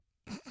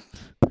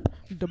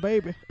The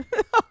baby.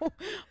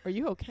 Are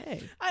you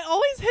okay? I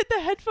always hit the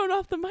headphone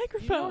off the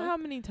microphone. You know how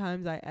many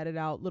times I edit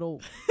out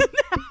little...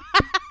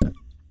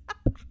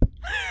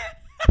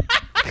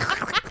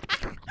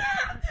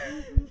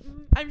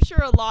 I'm sure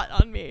a lot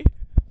on me.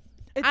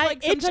 It's I like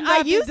itch. sometimes I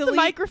have to use the delete-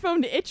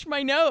 microphone to itch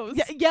my nose.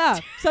 Yeah.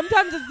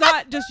 Sometimes it's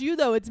not just you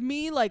though. It's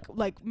me like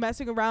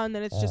messing around. And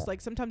then it's just like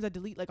sometimes I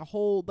delete like a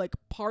whole like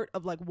part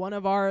of like one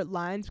of our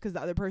lines because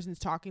the other person's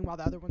talking while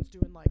the other one's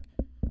doing like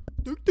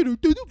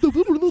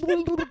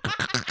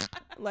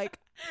like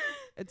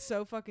it's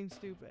so fucking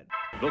stupid.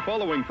 The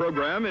following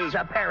program is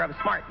A pair of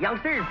smart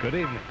youngsters. Good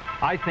evening.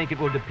 I think it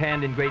will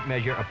depend in great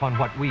measure upon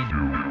what we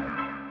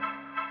do.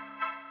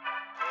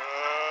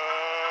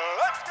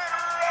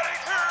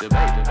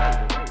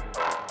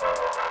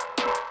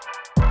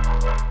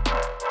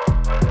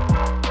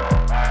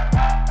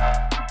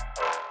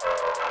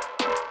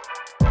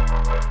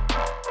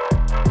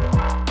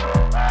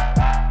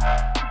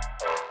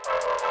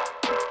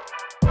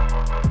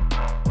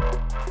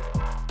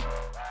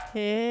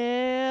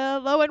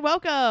 Hello and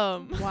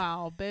welcome.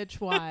 Wow,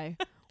 bitch, why?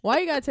 Why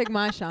you gotta take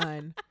my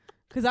shine?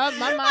 Because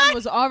my mind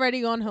was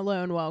already on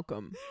hello and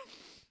welcome.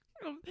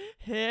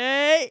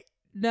 Hey.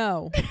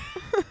 No.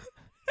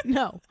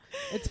 No.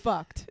 It's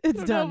fucked. It's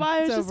I don't done. know why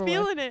I was It's just over with.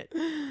 feeling it.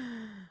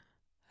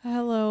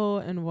 Hello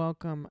and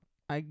welcome,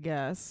 I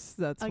guess.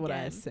 That's what I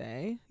Again.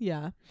 say.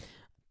 Yeah.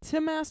 To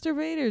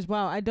masturbators.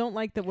 Wow, I don't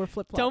like that we're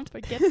flip-flopped. Don't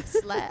forget the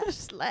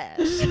slash.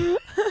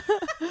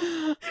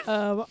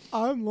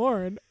 I'm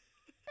Lauren.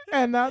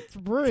 And that's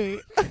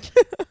Bree.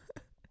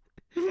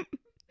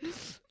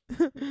 Just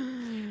threw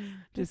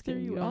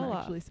kidding. you You all don't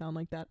off. actually sound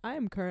like that. I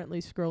am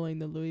currently scrolling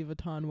the Louis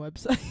Vuitton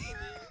website.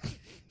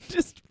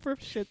 Just for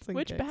shits and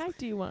Which gigs. bag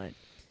do you want?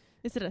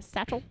 Is it a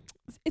satchel?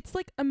 It's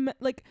like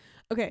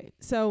okay,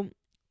 so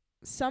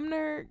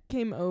Sumner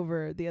came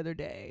over the other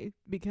day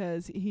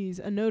because he's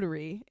a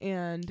notary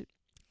and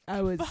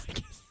I was I'm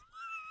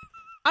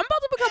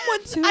about to become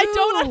one too. I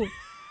don't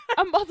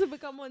I'm about to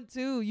become one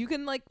too. You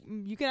can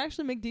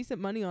actually make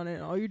decent money on it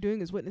and all you're doing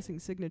is witnessing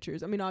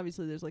signatures. I mean,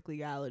 obviously there's like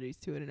legalities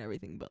to it and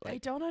everything, but I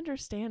like don't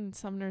understand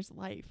Sumner's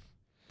life.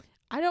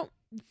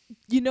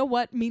 you know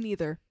what? Me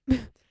neither.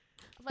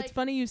 Like, It's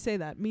funny you say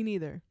that. Me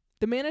neither.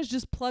 The man is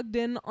just plugged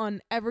in on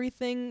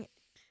everything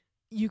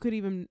you could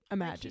even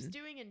imagine. He's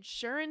doing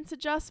insurance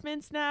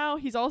adjustments now.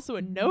 He's also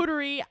a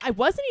notary.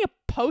 Wasn't he a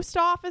post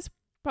office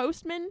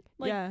postman?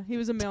 Like, yeah, he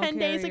was a mail 10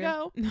 carrier. days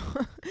ago? No,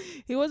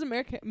 he was a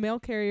mail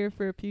carrier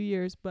for a few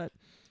years, but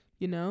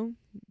you know,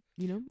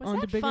 Was on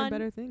to that bigger fun? and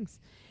better things.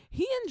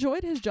 He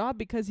enjoyed his job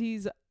because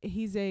he's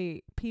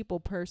a people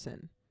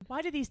person.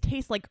 Why do these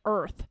taste like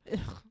earth?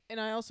 And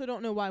I also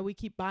don't know why we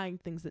keep buying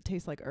things that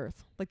taste like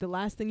earth. Like the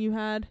last thing you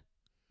had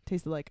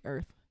tasted like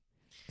earth.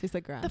 Tastes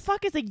like grass. The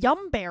fuck is a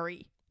yum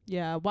berry?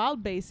 Yeah,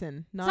 Wild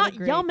Basin. It's not a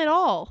great, yum at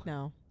all.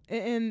 No.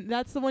 And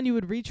that's the one you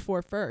would reach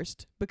for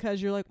first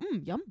because you're like,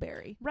 yum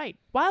berry. Right.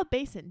 Wild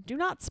Basin, do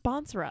not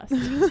sponsor us.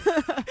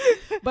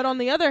 But on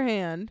the other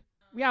hand,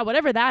 Yeah,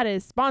 whatever that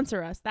is,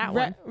 sponsor us. That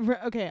one.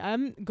 okay,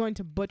 I'm going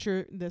to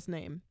butcher this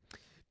name.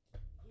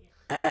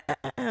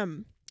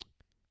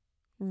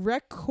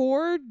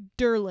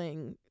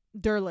 Recorderling.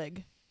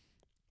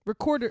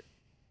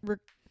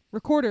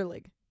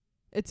 Recorderlig.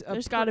 It's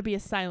There's got to be a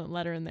silent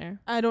letter in there.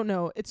 I don't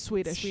know. It's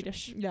Swedish.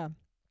 Swedish. Yeah.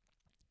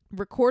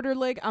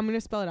 Recorderlig. I'm going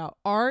to spell it out.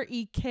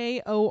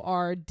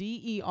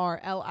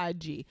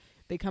 Rekorderlig.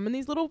 They come in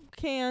these little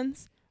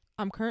cans.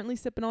 I'm currently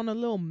sipping on a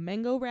little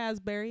mango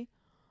raspberry.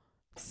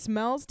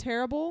 Smells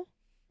terrible.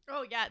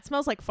 Oh, yeah. It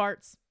smells like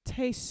farts.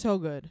 Tastes so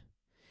good.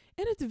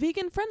 And it's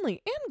vegan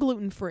friendly and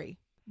gluten free.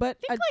 But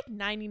I think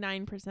like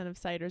 99% of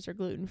ciders are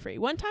gluten free.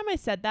 One time I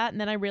said that and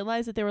then I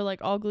realized that they were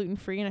like all gluten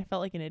free and I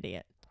felt like an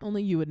idiot.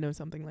 only you would know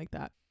something like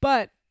that.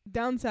 But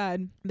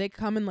downside, they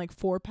come in like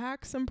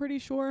 4-packs, I'm pretty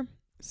sure.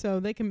 So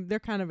they're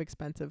kind of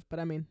expensive, but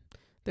I mean,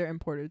 they're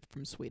imported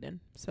from Sweden.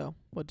 So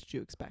what did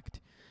you expect?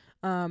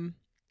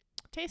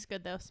 Tastes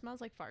good though. Smells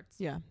like farts.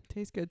 Yeah,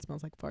 tastes good,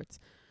 smells like farts.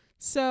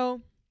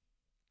 So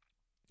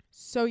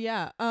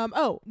yeah.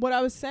 What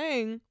I was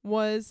saying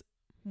was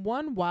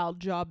one wild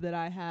job that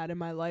I had in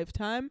my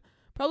lifetime.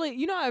 Probably,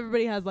 you know how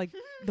everybody has like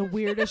the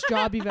weirdest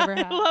job you've ever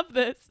had. I love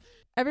this.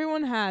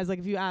 Everyone has, like,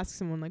 if you ask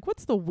someone like,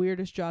 what's the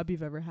weirdest job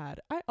you've ever had?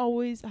 I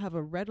always have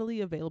a readily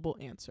available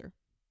answer.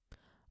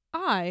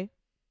 I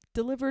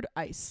delivered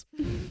ice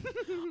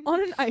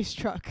on an ice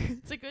truck.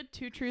 It's a good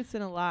 2 truths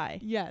and a lie.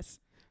 Yes.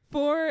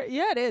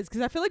 It is,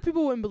 because I feel like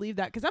people wouldn't believe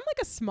that, because I'm like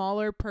a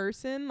smaller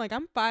person. Like,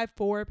 I'm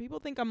 5'4". People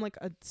think I'm like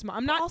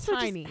I'm not also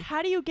tiny. Just,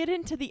 how do you get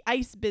into the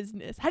ice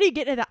business? How do you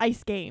get into the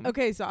ice game?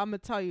 Okay, so I'm going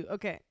to tell you.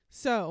 Okay,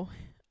 so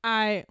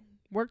I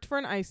worked for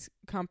an ice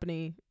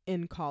company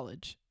in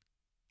college.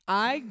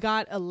 I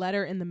got a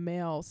letter in the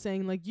mail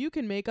saying, like, you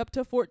can make up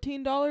to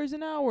 $14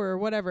 an hour or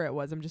whatever it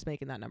was. I'm just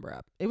making that number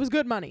up. It was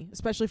good money,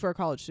 especially for a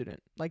college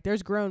student. Like,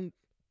 there's grown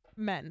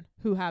men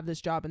who have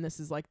this job, and this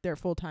is like their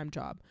full-time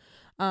job.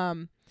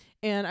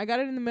 And I got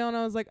it in the mail, and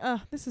I was like,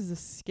 this is a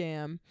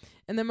scam.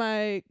 And then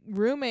my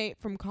roommate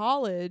from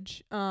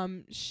college,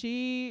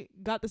 she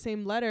got the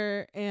same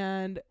letter,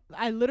 and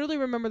I literally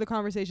remember the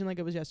conversation like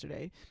it was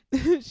yesterday.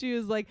 She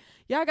was like,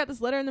 yeah, I got this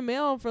letter in the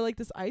mail for like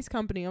this ice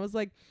company. I was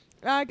like,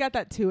 I got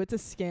that too. It's a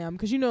scam.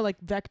 'Cause you know,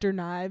 like Vector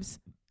Knives,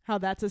 how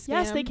that's a scam.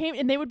 Yes, they came,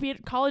 and they would be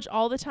at college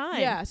all the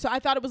time. Yeah, so I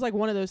thought it was like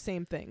one of those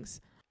same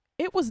things.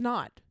 It was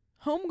not.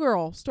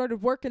 Homegirl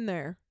started working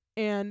there,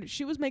 and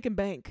she was making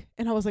bank,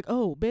 and I was like,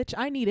 oh, bitch,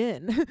 I need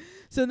in.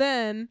 So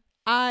then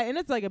and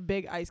it's like a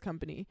big ice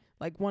company,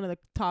 like one of the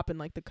top in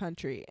like the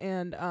country.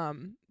 And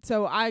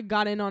so I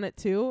got in on it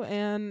too,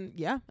 and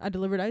yeah, I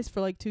delivered ice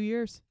for like 2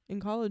 years in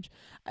college.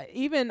 I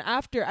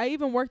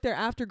even worked there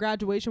after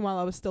graduation while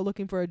I was still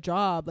looking for a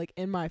job, like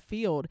in my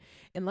field.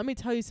 And let me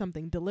tell you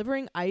something,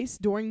 delivering ice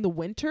during the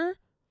winter,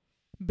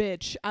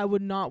 bitch, I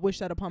would not wish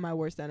that upon my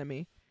worst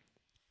enemy.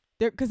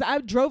 Because I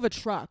drove a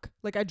truck.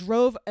 Like, I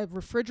drove a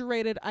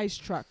refrigerated ice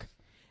truck.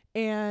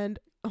 And,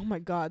 oh, my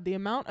God, the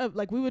amount of,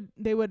 like,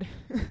 they would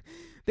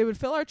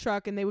fill our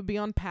truck, and they would be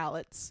on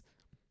pallets.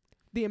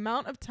 The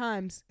amount of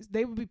times,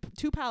 they would be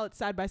 2 pallets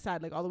side by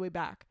side, like, all the way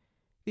back.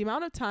 The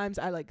amount of times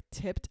I, like,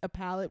 tipped a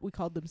pallet, we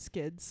called them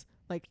skids.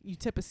 Like, you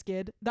tip a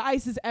skid. The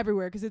ice is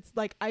everywhere because it's,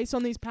 like, ice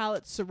on these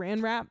pallets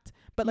saran wrapped.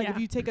 But, like, if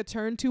you take a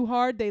turn too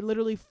hard, they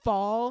literally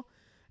fall.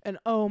 And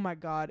oh my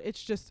God,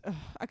 it's just,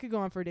 I could go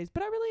on for days,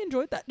 but I really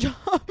enjoyed that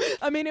job.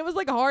 I mean, it was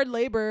like hard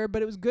labor,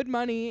 but it was good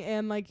money.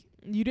 And like,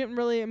 you didn't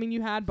really, I mean,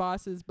 you had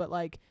bosses, but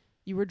like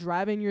you were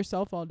driving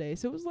yourself all day.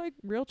 So it was like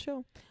real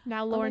chill.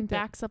 Now Lauren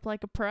backs up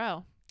like a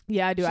pro.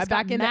 Yeah, I do. She's I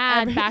back got into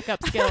mad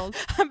backup skills.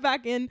 I'm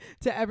back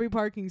into every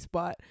parking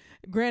spot.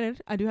 Granted,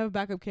 I do have a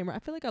backup camera. I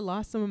feel like I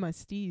lost some of my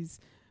steez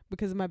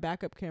because of my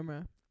backup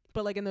camera.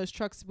 But like in those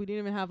trucks, we didn't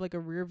even have like a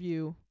rear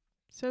view.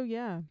 So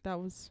yeah, that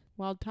was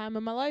a wild time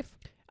in my life.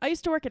 I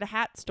used to work at a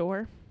hat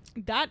store.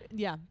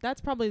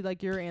 That's probably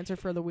like your answer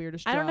for the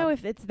weirdest job. I don't know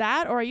if it's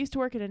that, or I used to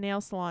work at a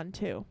nail salon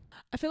too.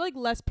 I feel like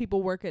less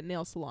people work at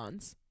nail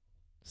salons.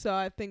 So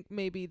I think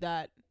maybe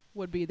that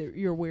would be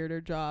your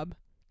weirder job.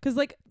 'Cause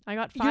like I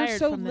got fired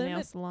from the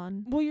nail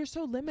salon. Well, you're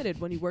so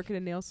limited when you work at a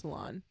nail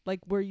salon.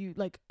 Like where you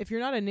like if you're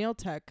not a nail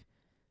tech,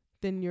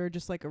 then you're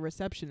just like a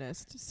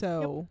receptionist.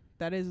 So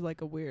that is like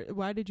a weird.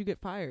 Why did you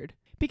get fired?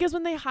 Because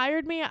when they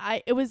hired me,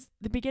 it was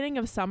the beginning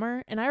of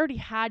summer, and I already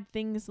had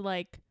things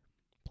like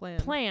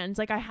plans.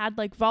 Like I had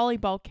like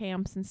volleyball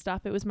camps and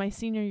stuff. It was my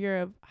senior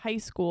year of high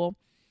school.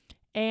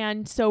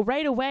 And so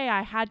right away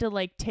I had to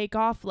like take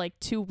off like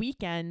 2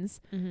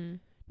 weekends. Mm-hmm.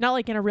 Not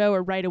like in a row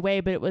or right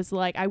away, but it was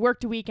like I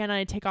worked a weekend,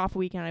 I'd take off a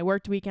weekend. I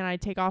worked a weekend,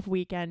 I'd take off a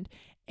weekend.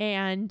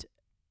 And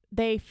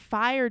they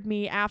fired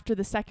me after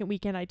the second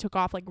weekend I took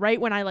off, like right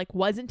when I like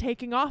wasn't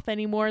taking off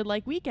anymore,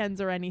 like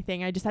weekends or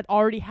anything. I just had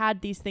already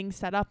had these things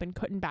set up and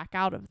couldn't back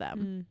out of them.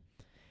 Mm.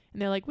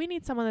 And they're like, we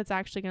need someone that's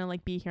actually going to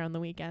like be here on the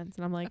weekends.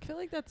 And I'm like, I feel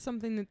like that's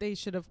something that they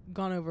should have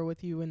gone over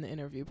with you in the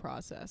interview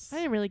process. I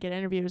didn't really get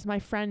interviewed. It was my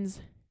friend's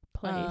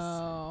place.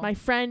 Oh.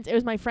 It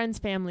was my friend's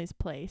family's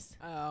place.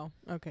 Oh,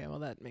 okay. Well,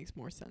 that makes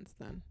more sense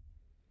then.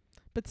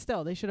 But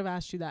still, they should have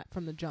asked you that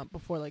from the jump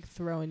before like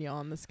throwing you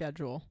on the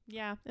schedule.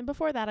 Yeah. And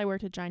before that, I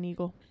worked at Giant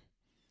Eagle.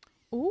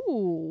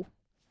 Ooh.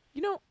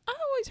 You know, I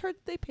always heard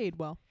that they paid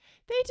well.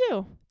 They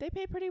do. They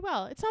pay pretty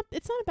well. It's not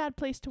a bad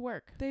place to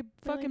work. They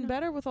fucking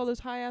better with all those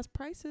high ass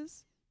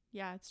prices.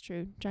 Yeah, it's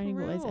true. Giant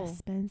Eagle is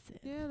expensive.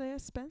 Yeah, they're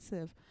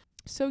expensive.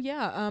 So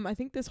yeah, I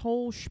think this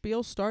whole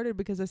spiel started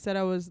because I said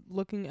I was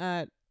looking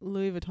at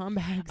Louis Vuitton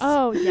bags.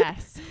 Oh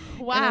yes.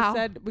 Wow. And I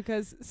said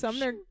because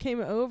Sumner came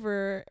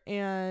over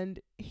and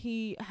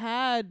he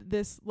had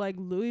this like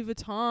Louis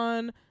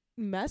Vuitton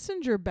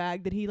messenger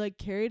bag that he like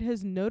carried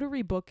his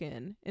notary book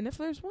in. And if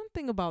there's one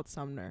thing about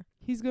Sumner,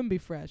 he's gonna be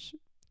fresh.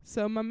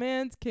 So my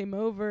man's came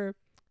over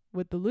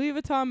with the Louis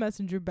Vuitton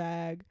messenger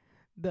bag,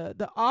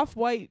 the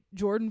off-white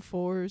Jordan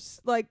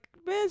 4s. Like,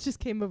 man's just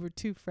came over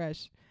too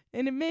fresh.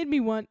 And it made me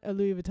want a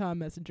Louis Vuitton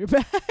messenger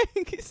bag.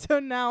 So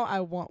now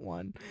I want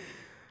one.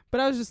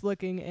 But I was just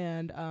looking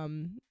and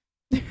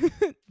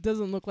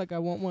doesn't look like I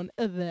want one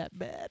that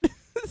bad.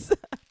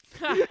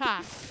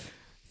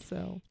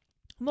 So,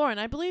 Lauren,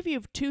 I believe you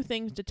have 2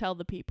 things to tell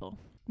the people.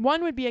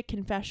 One would be a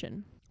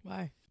confession.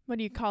 Why? What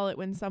do you call it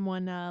when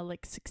someone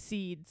like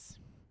succeeds?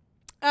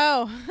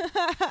 Oh.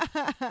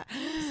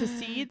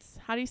 Succeeds?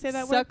 How do you say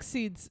that word?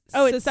 Succeeds.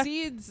 Oh, it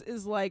succeeds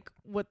is like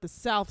what the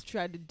South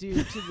tried to do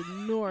to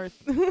the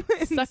North.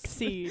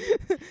 Succeed.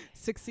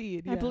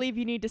 Succeed. I believe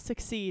you need to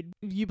succeed.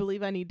 You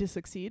believe I need to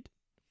succeed?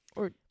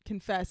 Or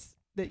confess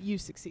that you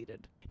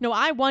succeeded? No,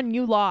 I won,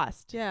 you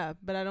lost. Yeah,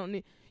 but I don't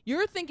need...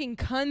 You're thinking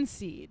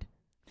concede.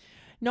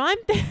 No,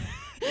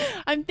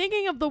 I'm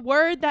thinking of the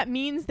word that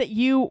means that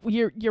you're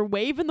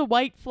waving the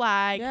white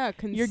flag. Yeah,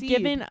 concede. You're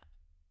giving...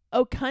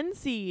 Oh,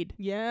 concede.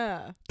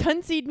 Yeah.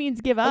 Concede means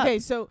give up. Okay,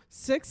 so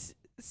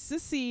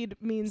secede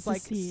means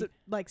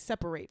like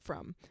separate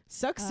from.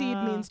 Succeed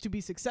means to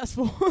be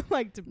successful,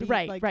 like to be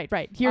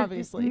right. You're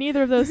obviously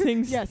neither of those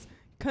things. Yes.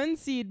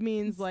 Concede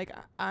means like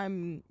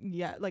I'm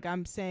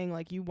saying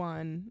like you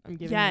won. I'm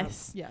giving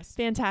Yes. up. Yes.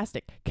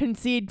 Fantastic.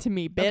 Concede to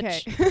me,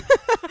 bitch. Okay.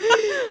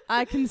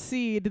 I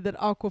concede that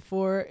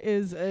Aquaphor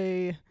is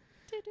a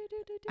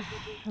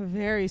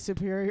very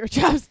superior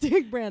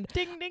chapstick brand.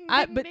 Ding, ding,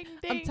 But ding,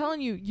 ding. I'm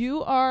telling you,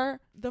 you are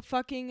the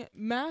fucking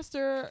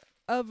master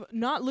of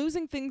not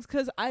losing things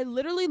because I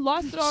literally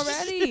lost it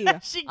already.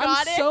 She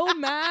got I'm it. so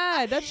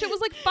mad. That shit was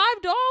like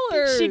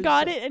 $5. She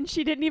got it, and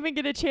she didn't even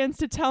get a chance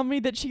to tell me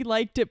that she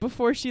liked it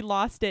before she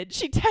lost it.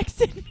 She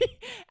texted me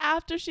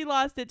after she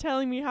lost it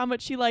telling me how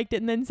much she liked it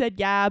and then said,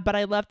 yeah, but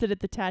I left it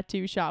at the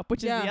tattoo shop,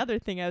 which is the other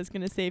thing I was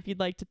going to say if you'd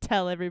like to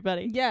tell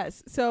everybody.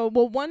 Yes. So,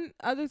 well, one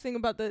other thing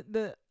about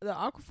the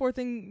Aquaphor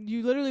thing,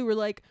 you literally were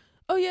like,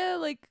 oh yeah,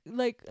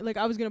 like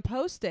I was gonna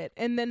post it,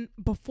 and then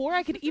before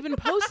I could even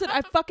post it,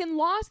 I fucking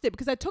lost it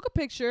because I took a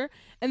picture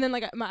and then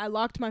like I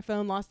locked my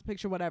phone, lost the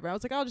picture, whatever. I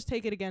was like, I'll just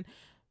take it again.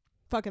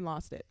 Fucking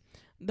lost it.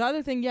 The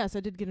other thing, yes, I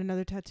did get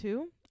another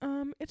tattoo.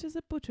 It is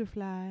a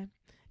butterfly,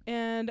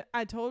 and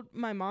I told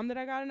my mom that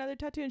I got another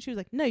tattoo, and she was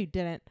like, no, you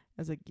didn't. I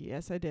was like,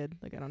 yes, I did.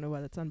 Like, I don't know why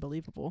that's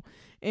unbelievable.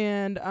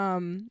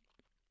 And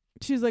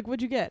she's like,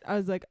 what'd you get? I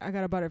was like, I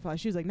got a butterfly.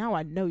 She was like, now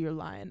I know you're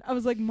lying. I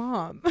was like,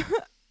 Mom.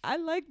 I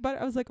like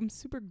I was like, I'm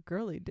super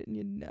girly, didn't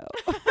you know?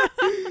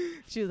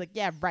 She was like,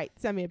 yeah, right.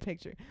 Send me a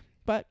picture.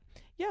 But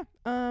yeah,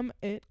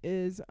 it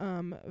is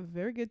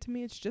very good to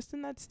me. It's just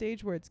in that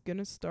stage where it's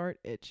gonna start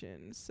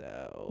itching.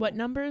 So What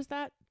number is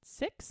that?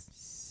 6?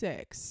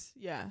 6.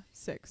 Yeah,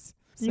 6.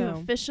 You So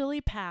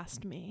officially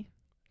passed me.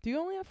 do you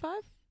only have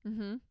 5?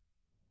 Mm-hmm.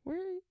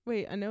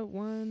 Wait, I know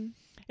 1,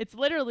 It's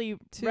literally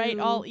 2, right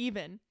all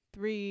even.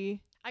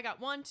 3. I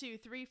got 1, 2,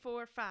 3,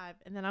 4, 5,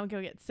 and then I'll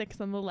go get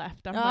 6 on the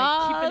left. I'm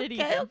like keeping it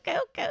even.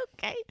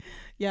 Okay.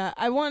 Yeah,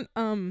 I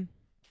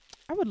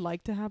would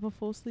like to have a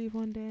full sleeve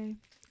one day.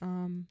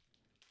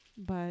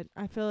 But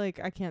I feel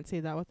like I can't say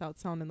that without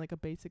sounding like a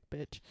basic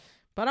bitch.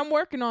 But I'm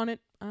working on it.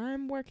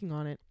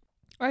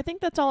 Or I think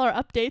that's all our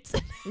updates.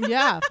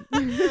 Yeah.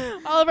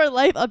 All of our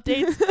life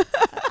updates.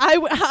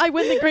 I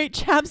win the great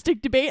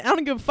chapstick debate. I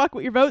don't give a fuck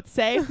what your votes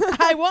say.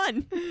 I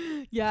won.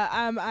 Yeah,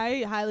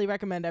 I highly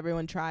recommend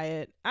everyone try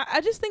it.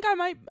 I just think I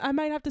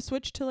might have to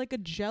switch to like a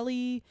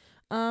jelly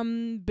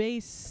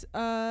base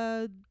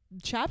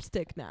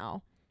chapstick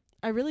now.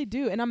 I really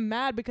do. And I'm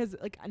mad because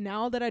like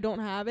now that I don't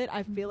have it,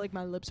 I feel like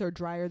my lips are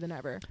drier than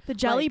ever. The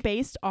jelly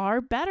based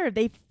are better.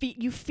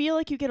 You feel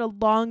like you get a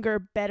longer,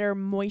 better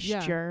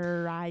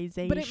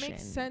moisturization. But it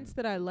makes sense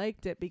that I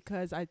liked it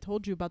because I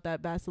told you about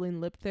that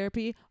Vaseline lip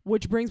therapy,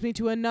 which brings me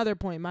to another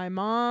point. My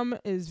mom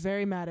is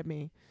very mad at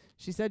me.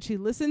 She said she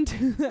listened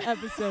to the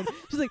episode.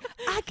 She's like,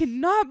 I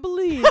cannot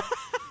believe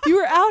you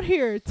were out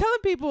here telling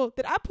people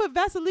that I put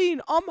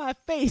Vaseline on my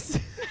face.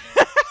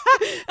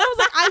 And I was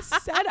like, I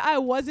said I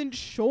wasn't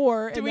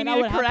sure. Do we and need then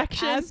I would a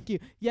correction? have to ask you.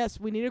 Yes,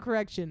 we need a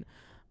correction.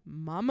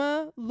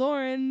 Mama,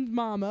 Lauren,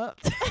 mama.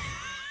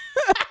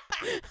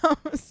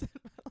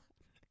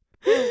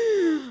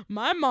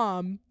 My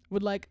mom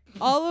would like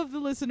all of the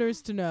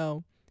listeners to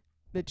know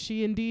that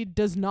she indeed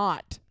does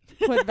not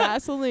put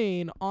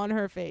Vaseline on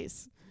her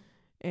face.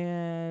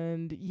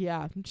 And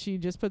yeah, she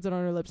just puts it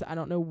on her lips. I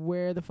don't know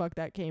where the fuck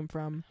that came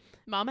from.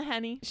 Mama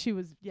Henny. She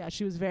was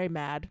very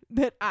mad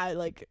that I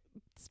like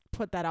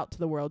put that out to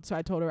the world. So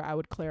I told her I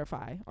would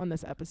clarify on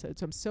this episode.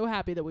 So I'm so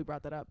happy that we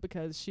brought that up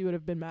because she would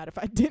have been mad if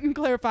I didn't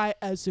clarify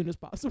as soon as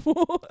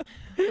possible.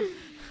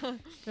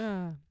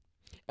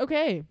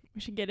 Okay.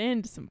 We should get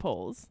into some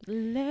polls.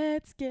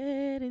 Let's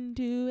get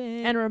into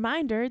it. And a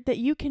reminder that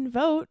you can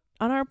vote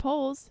on our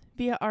polls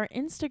via our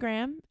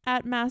Instagram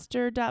at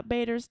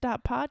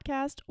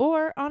master.baiters.podcast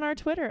or on our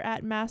Twitter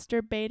at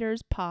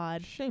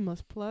masterbaiterspod.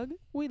 Shameless plug.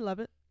 We love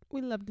it.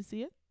 We love to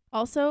see it.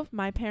 Also,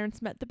 my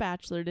parents met The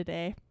Bachelor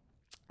today.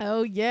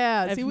 Oh,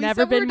 yeah. I've See, we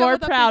never said we been were done more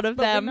with proud updates, of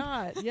but we're them.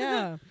 not.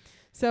 Yeah.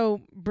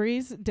 So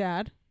Bree's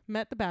dad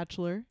met The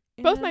Bachelor.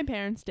 Both and- my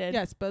parents did.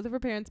 Yes, both of her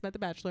parents met The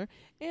Bachelor.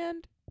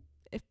 And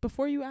if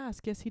before you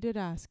ask, yes, he did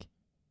ask.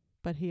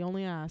 But he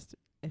only asked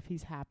if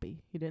he's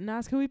happy. He didn't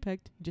ask who he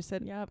picked. He just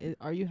said,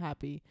 are you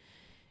happy?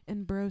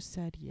 And bro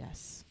said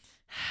yes.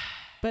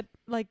 But,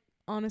 like,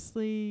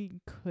 honestly,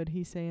 could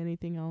he say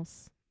anything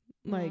else?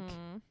 Like,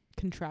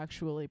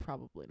 contractually,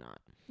 probably not.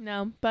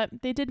 No, but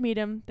they did meet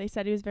him. They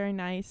said he was very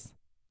nice.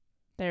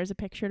 There's a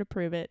picture to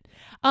prove it.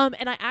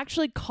 And I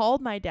actually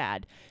called my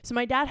dad. So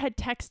my dad had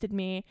texted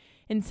me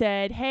and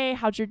said, hey,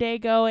 how's your day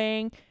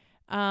going?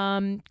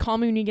 Call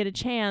me when you get a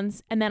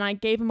chance. And then I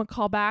gave him a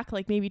call back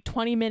like maybe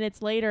 20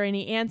 minutes later and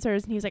he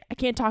answers and he's like, I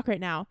can't talk right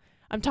now.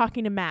 I'm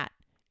talking to Matt.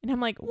 And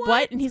I'm like,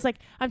 what? And he's like,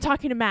 I'm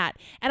talking to Matt.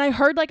 And I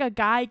heard like a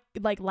guy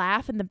like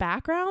laugh in the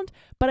background,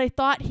 but I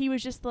thought he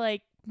was just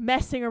like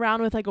messing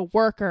around with like a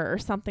worker or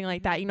something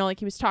like that. You know, like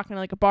he was talking to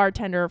like a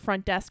bartender or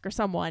front desk or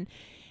someone,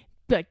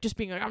 like just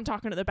being like, I'm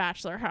talking to The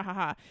Bachelor. Ha ha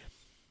ha.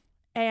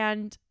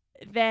 And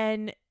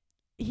then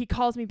he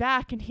calls me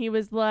back and he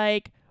was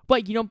like,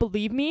 what, you don't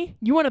believe me?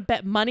 You want to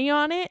bet money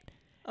on it?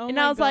 Oh and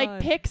I was like,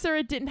 pics or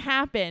it didn't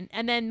happen.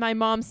 And then my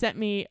mom sent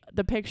me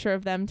the picture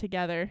of them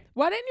together.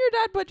 Why didn't your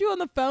dad put you on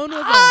the phone with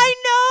him? I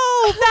know!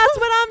 That's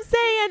what I'm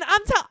saying.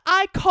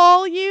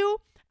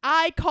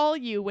 I call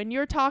you when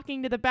you're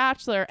talking to the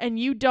Bachelor and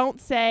you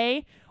don't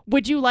say,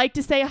 would you like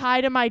to say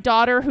hi to my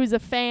daughter who's a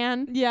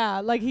fan? Yeah,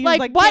 like he's Like,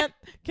 like what?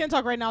 Can't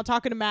talk right now,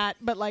 talking to Matt,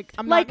 but like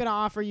I'm Like, not gonna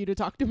offer you to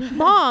talk to Matt.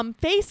 Mom,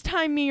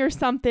 FaceTime me or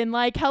something.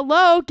 Like,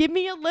 hello, give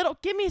me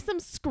some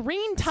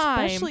screen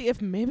time. Especially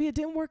if maybe it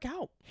didn't work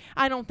out.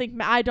 I don't think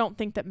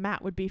that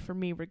Matt would be for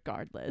me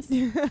regardless.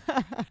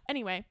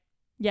 Anyway,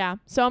 yeah.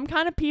 So I'm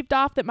kind of peeved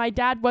off that my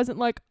dad wasn't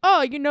like,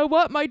 oh, you know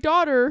what? My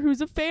daughter,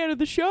 who's a fan of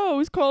the show,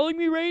 is calling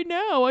me right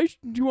now. Do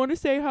you want to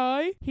say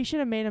hi? He should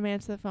have made him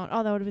answer the phone.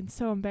 Oh, that would have been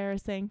so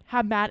embarrassing.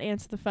 Have Matt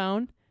answer the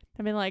phone.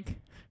 I mean, like,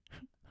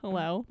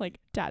 hello? Like,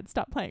 Dad,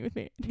 stop playing with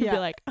me. He'd be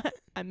like,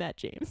 I'm Matt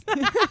James.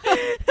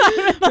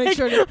 Make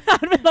sure to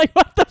I'd be like,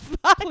 what the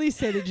fuck? please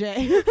say the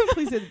J.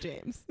 Please say the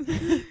James.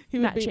 He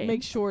would Matt make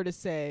James. sure to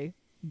say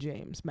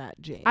James, Matt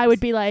James. I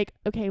would be like,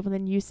 okay, well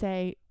then you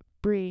say,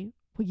 Bree,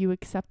 will you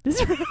accept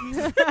this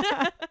rose?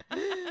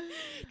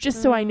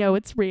 Just so I know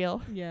it's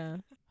real. Yeah.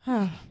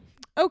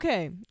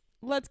 Okay,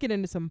 let's get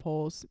into some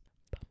polls.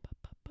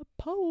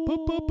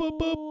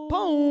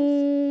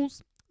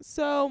 Polls.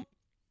 So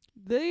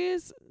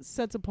these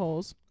sets of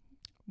polls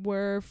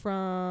were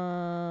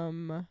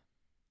from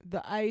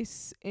the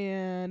ice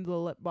and the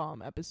lip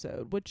balm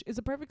episode, which is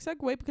a perfect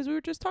segue because we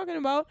were just talking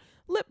about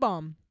lip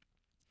balm.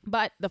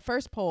 But the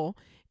first poll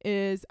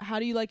is, how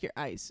do you like your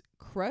ice?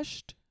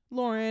 Crushed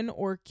Lauren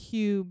or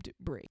cubed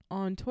Bree?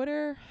 On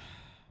Twitter,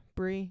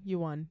 Bree, you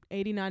won.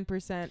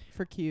 89%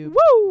 for cubed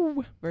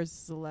Woo!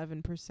 versus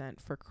 11%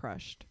 for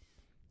crushed.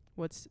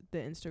 What's the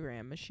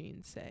Instagram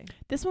machine say?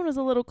 This one was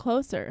a little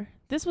closer.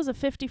 This was a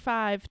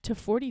 55 to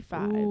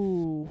 45.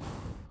 Ooh.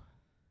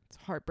 It's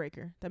a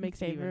heartbreaker. That makes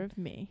in it favor even. of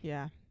me.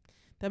 Yeah.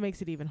 That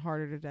makes it even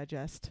harder to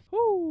digest.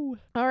 Woo!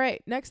 All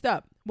right, next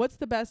up. What's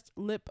the best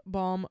lip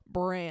balm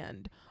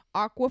brand?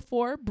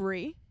 Aquaphor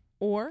Bree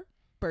or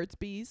Burt's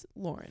Bees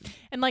Lauren?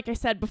 And like I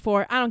said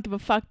before, I don't give a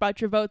fuck about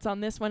your votes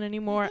on this one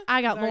anymore.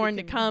 I got Sorry, Lauren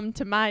to King. come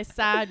to my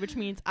side, which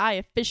means I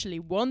officially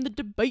won the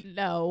debate.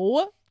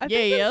 No. I think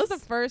this Yes. is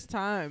the first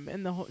time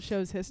in the whole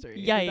show's history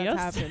Yes.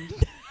 that's happened.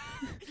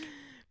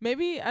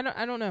 Maybe I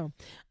don't know.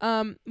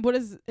 What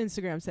does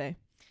Instagram say?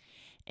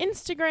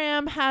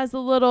 Instagram has a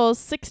little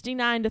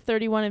 69 to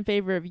 31 in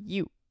favor of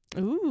you.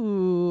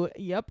 Ooh,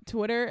 yep.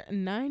 Twitter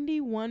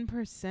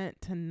 91%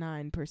 to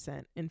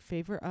 9% in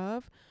favor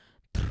of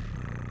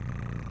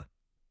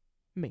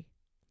me,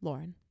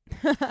 Lauren.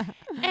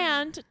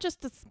 And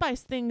just to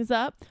spice things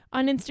up,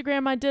 on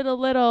Instagram I did a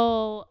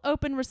little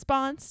open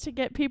response to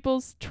get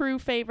people's true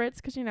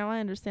favorites because, you know, I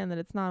understand that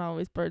it's not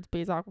always Burt's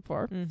Bees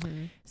Aquaphor.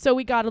 Mm-hmm. So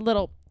we got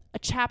a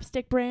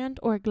chapstick brand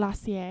or a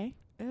glacier.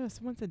 Ew,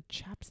 someone said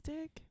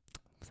chapstick?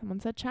 Someone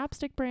said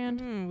chapstick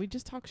brand. We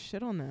just talk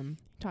shit on them.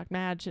 Talk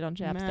mad shit on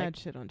chapstick. Mad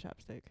shit on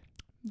chapstick.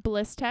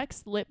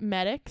 Blistex Lip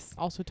Medics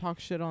Also talk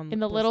shit on in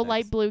the little Blistex.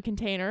 light blue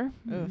container.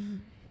 Ugh.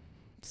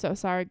 So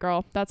sorry,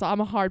 girl. I'm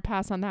a hard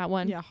pass on that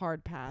one. Yeah,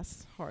 hard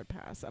pass. Hard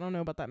pass. I don't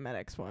know about that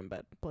Medix one,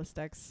 but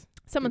Blistex.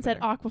 Someone said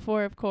better.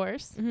 Aquaphor, of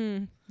course,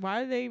 Mm-hmm. Why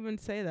did they even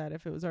say that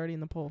if it was already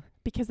in the poll?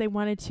 because they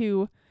wanted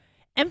to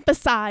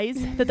emphasize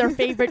that their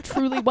favorite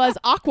truly was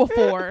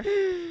Aquaphor.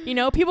 You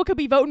know, people could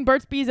be voting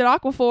Burt's Bees at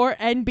Aquaphor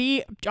and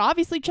be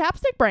obviously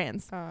chapstick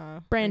brands.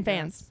 Brand I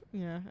fans. guess.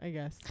 Yeah, I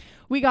guess.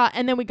 We got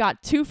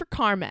 2 for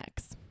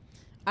Carmex.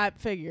 I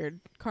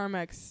figured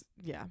Carmex.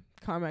 Yeah,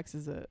 Carmex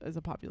is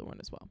a popular one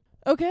as well.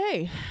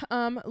 Okay.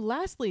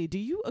 Lastly, do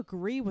you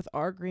agree with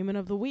our agreement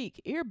of the week?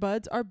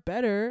 Earbuds are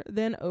better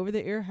than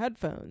over-the-ear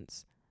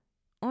headphones.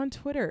 On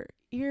Twitter,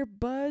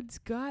 earbuds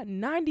got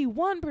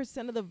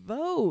 91% of the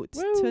votes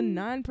Woo. to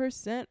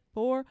 9%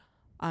 for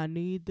I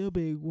need the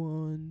big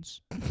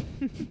ones.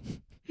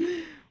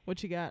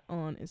 What you got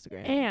on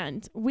Instagram?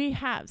 And we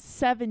have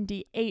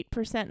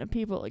 78% of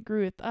people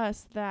agree with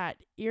us that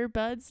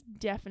earbuds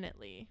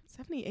definitely.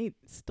 78,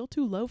 still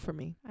too low for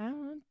me. I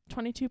don't know.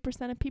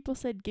 22% of people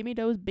said, give me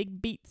those big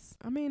beats.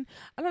 I mean,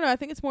 I don't know. I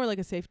think it's more like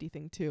a safety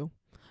thing too.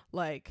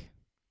 Like,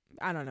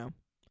 I don't know.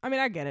 I mean,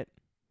 I get it.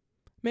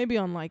 Maybe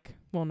on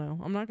no,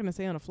 I'm not going to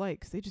say on a flight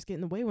because they just get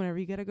in the way whenever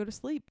you got to go to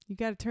sleep. You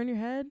got to turn your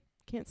head.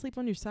 Can't sleep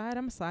on your side.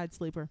 I'm a side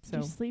sleeper. Do So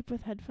you sleep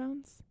with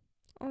headphones?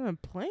 on a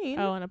plane.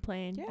 Oh, on a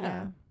plane. Yeah.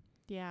 Yeah.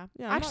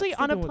 Yeah, I'm not Actually,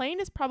 on a sleeping with- plane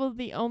is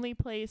probably the only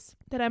place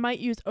that I might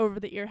use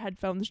over-the-ear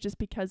headphones just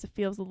because it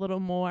feels a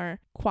little more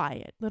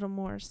quiet, a little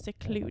more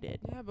secluded.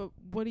 Yeah, but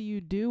what do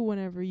you do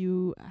whenever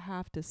you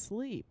have to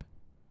sleep?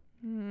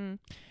 The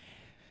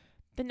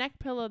neck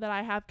pillow that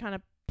I have kind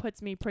of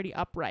puts me pretty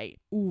upright.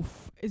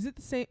 Oof. Is it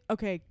the same?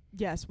 Okay.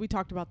 Yes, we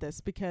talked about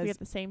this because We have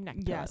the same neck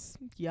pillow. yes.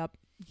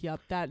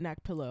 Yep. That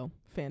neck pillow.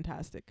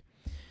 Fantastic.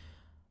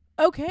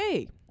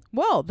 Okay.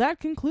 Well, that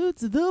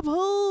concludes the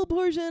poll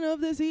portion of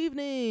this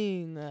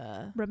evening.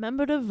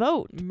 Remember to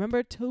vote.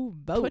 Remember to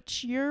vote.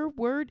 Put your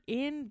word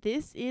in.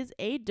 This is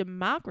a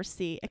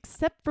democracy.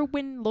 Except for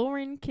when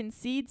Lauren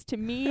concedes to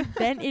me,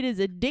 then it is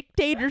a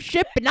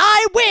dictatorship and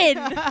I win.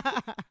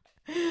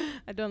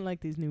 I don't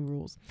like these new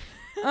rules.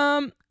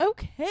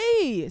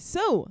 Okay,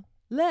 so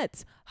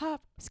let's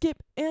hop,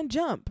 skip, and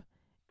jump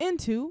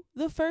into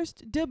the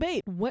first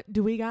debate. What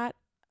do we got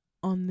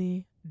on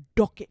the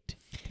docket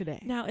today?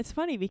 Now, it's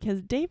funny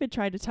because David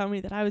tried to tell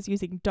me that I was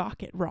using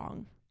docket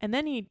wrong. And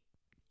then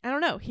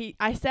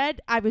I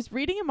said, I was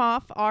reading him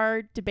off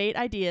our debate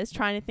ideas,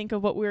 trying to think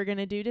of what we were going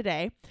to do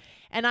today.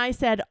 And I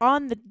said,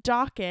 on the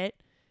docket.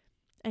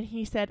 And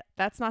he said,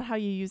 that's not how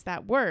you use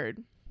that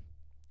word.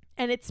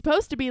 And it's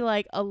supposed to be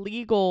like a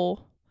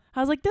legal. I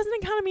was like, doesn't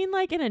it kind of mean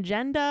like an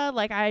agenda?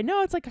 Like, I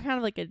know it's like kind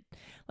of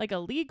like a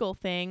legal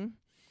thing.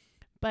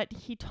 But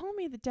he told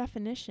me the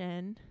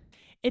definition.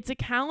 It's a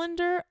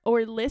calendar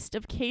or list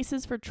of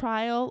cases for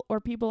trial or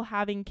people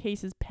having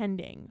cases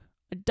pending.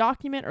 A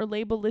document or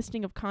label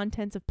listing of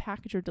contents of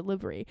package or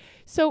delivery.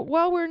 So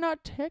while we're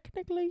not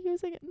technically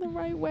using it in the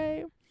right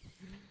way,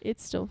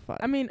 it's still fun.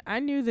 I mean, I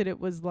knew that it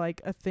was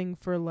like a thing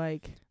for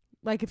like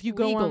if you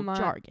go legal online,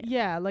 jargon.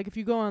 yeah, like if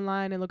you go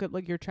online and look at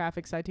like your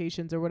traffic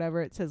citations or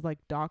whatever, it says like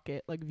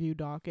docket, like view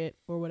docket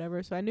or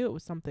whatever. So I knew it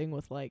was something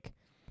with like.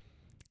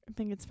 I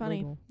think it's funny.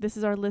 Legal. This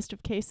is our list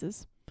of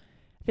cases.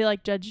 I feel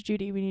like Judge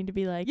Judy, we need to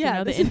be like,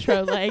 Yeah, the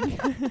intro, like,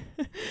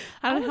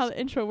 I don't know how the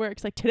intro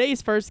works. Like,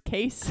 today's first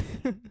case.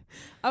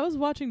 I was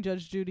watching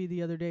Judge Judy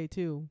the other day,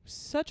 too.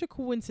 Such a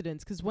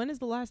coincidence, because when is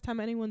the last time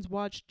anyone's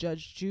watched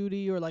Judge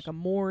Judy or, like, a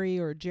Maury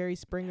or a Jerry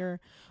Springer?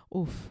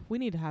 Oof, we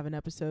need to have an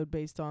episode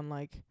based on,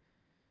 like,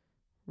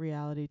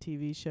 reality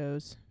TV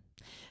shows.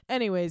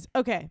 Anyways,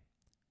 okay.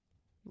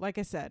 Like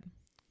I said,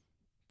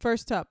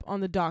 first up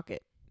on the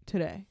docket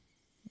today,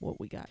 what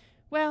we got?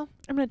 Well,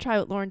 I'm going to try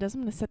what Lauren does.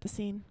 I'm going to set the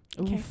scene.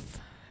 Okay. Oof,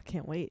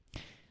 can't wait.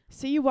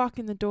 So you walk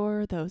in the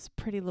door, those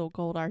pretty little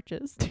gold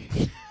arches.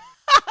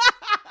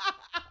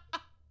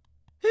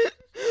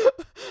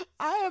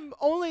 I am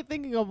only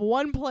thinking of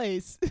one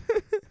place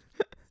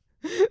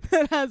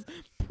that has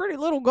pretty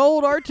little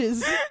gold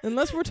arches,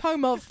 unless we're talking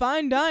about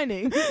fine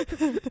dining.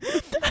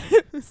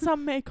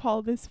 Some may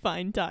call this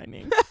fine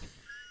dining.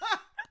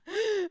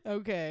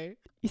 Okay.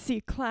 You see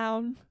a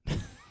clown.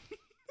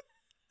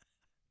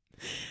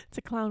 It's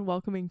a clown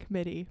welcoming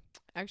committee.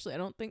 Actually, I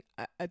don't think,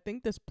 I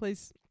think this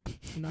place,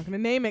 I'm not going to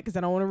name it because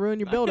I don't want to ruin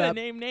your I'm not build-up.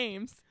 gonna name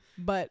names.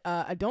 But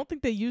I don't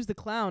think they use the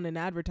clown in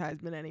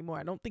advertisement anymore.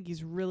 I don't think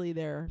he's really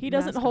their He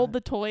doesn't mascot. hold the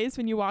toys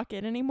when you walk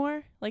in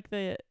anymore? Like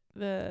the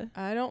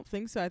I don't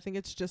think so. I think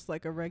it's just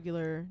like a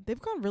regular, they've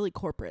gone really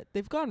corporate.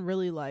 They've gone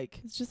really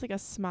like. it's just like a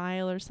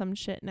smile or some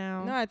shit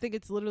now. No, I think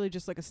it's literally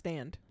just like a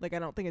stand. Like I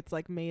don't think it's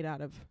like made out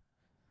of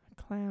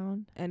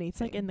Clown. anything. It's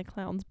like in the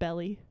clown's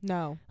belly.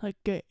 No. Like,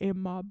 get in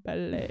my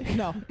belly.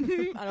 No.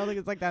 I don't think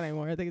it's like that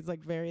anymore. I think it's like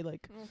very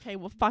like. Okay,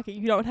 well, fuck it.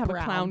 You don't have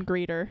Brown. a clown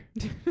greeter.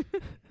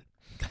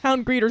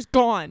 Clown greeter's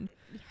gone.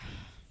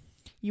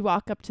 You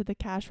walk up to the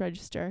cash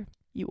register.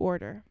 You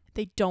order.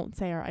 They don't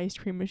say our ice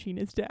cream machine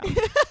is down.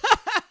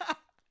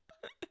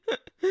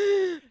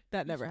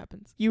 That never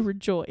happens. You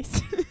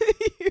rejoice.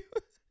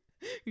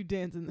 You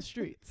dance in the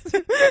streets.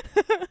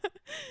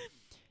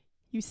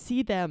 You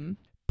see them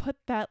put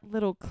that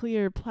little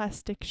clear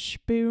plastic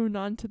spoon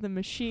onto the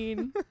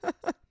machine.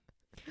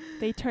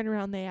 They turn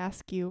around, they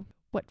ask you,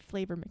 what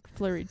flavor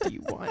McFlurry do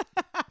you want?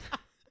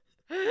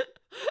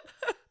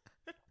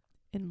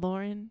 And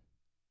Lauren,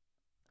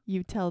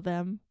 you tell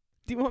them.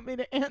 Do you want me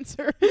to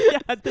answer?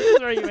 Yeah, this is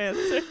where you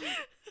answer.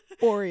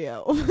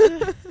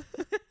 Oreo.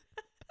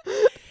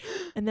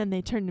 And then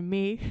they turn to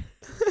me.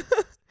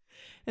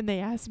 And they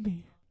ask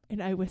me.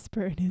 And I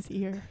whisper in his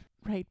ear,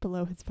 right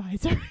below his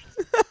visor.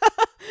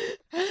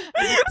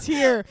 And a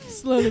tear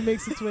slowly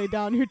makes its way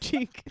down your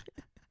cheek.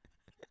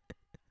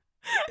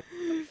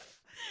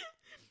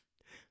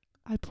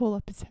 I pull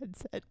up his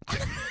headset.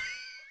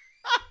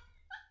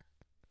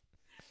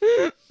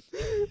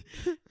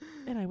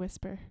 And I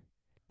whisper,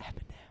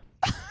 Eminem.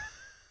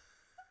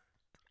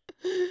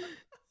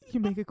 You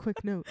make a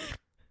quick note.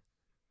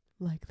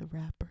 Like the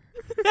rapper.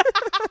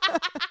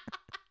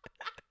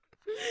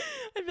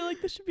 I feel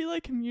like this should be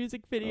like a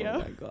music video. Oh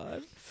my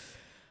god.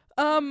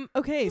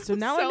 Okay, so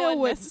now So I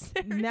know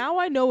unnecessary. now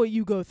I know what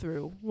you go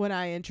through when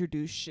I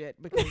introduce shit,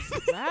 because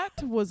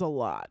that was a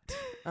lot.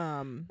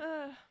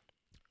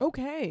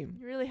 Okay.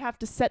 You really have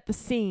to set the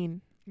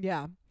scene.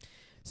 Yeah.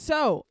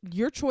 So,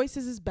 your choice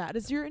is as bad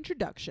as your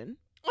introduction.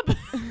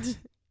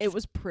 It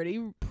was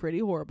pretty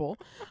horrible.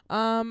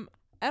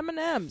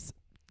 M&M's.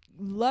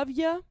 Love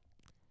ya.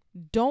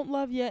 Don't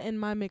love ya in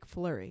my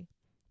McFlurry.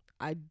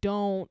 I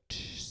don't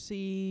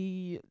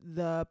see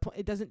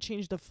it doesn't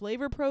change the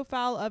flavor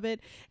profile of it.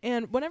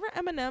 And whenever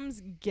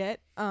M&M's get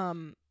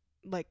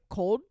like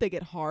cold, they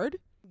get hard.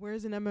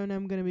 Where's an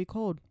M&M going to be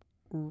cold?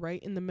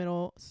 Right in the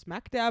middle,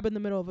 smack dab in the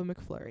middle of a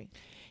McFlurry.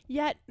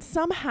 Yet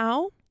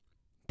somehow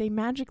they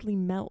magically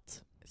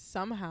melt.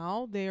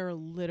 Somehow they are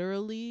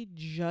literally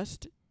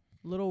just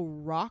little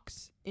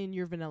rocks in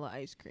your vanilla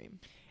ice cream.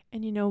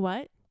 And you know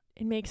what?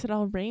 It makes it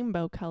all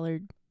rainbow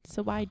colored.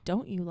 So why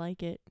don't you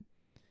like it?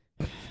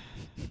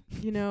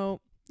 You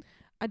know,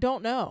 I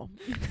don't know.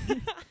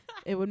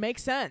 It would make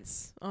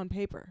sense on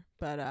paper,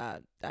 but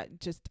I'm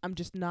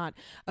just not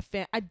a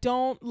fan. I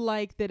don't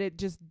like that it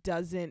just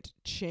doesn't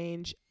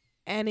change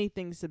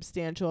anything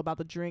substantial about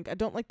the drink. I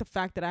don't like the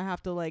fact that I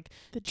have to like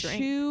drink.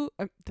 chew.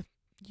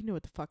 You know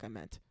what the fuck I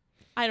meant.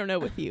 I don't know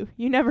with you.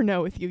 You never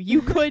know with you.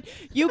 You could.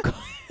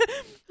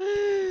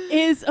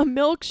 Is a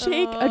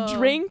milkshake a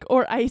drink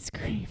or ice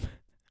cream?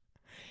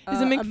 Is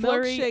a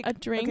McFlurry a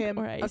drink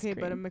or ice cream? Okay,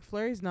 but a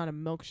McFlurry is not a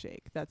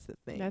milkshake. That's the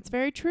thing. That's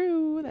very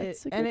true.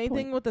 That's a good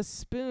anything point. with a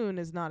spoon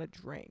is not a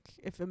drink.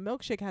 If a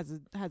milkshake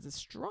has a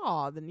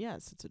straw, then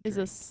yes, it's a drink. Is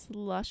a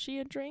slushy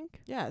a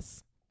drink?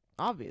 Yes,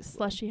 obviously.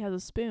 Slushy has a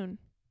spoon.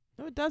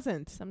 No, it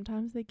doesn't.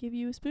 Sometimes they give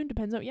you a spoon.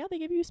 Depends on. Yeah, they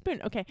give you a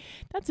spoon. Okay,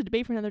 that's a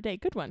debate for another day.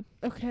 Good one.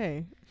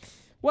 Okay.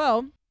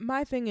 Well,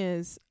 my thing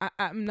is,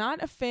 I'm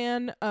not a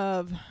fan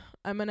of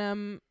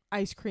M&M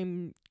ice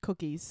cream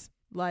cookies.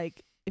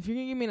 Like, if you're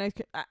gonna give me an ice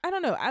cream, I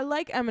don't know. I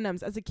like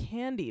M&Ms as a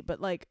candy,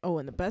 but like,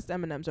 and the best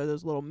M&Ms are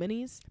those little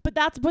minis. But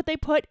that's what they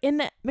put in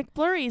the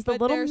McFlurries, the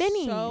little they're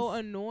minis. So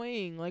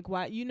annoying. Like,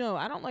 why?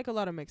 I don't like a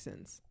lot of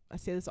mix-ins. I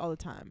say this all the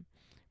time.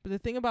 But the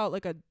thing about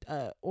like a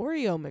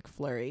Oreo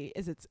McFlurry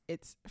is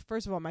it's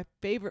first of all my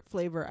favorite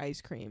flavor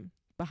ice cream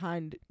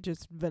behind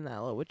just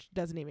vanilla, which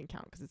doesn't even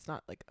count because it's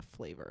not like a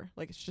flavor.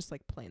 Like, it's just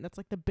like plain. That's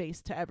like the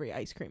base to every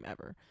ice cream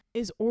ever.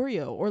 Is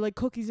Oreo or like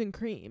cookies and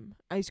cream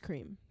ice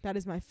cream. That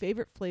is my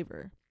favorite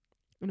flavor.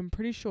 And I'm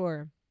pretty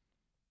sure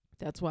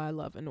that's why I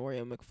love an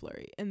Oreo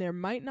McFlurry. And there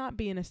might not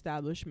be an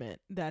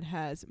establishment that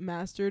has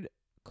mastered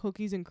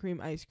cookies and cream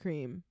ice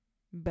cream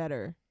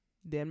better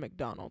than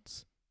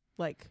McDonald's.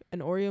 Like an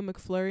Oreo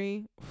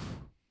McFlurry,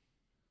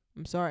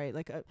 I'm sorry,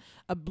 like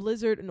a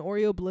Blizzard, an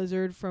Oreo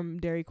Blizzard from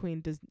Dairy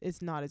Queen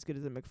is not as good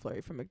as a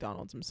McFlurry from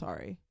McDonald's. I'm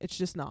sorry. It's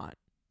just not.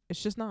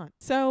 It's just not.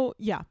 So,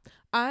 yeah,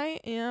 I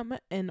am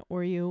an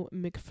Oreo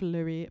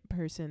McFlurry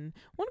person.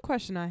 One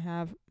question I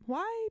have,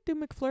 why do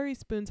McFlurry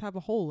spoons have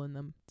a hole in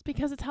them? It's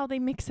because it's how they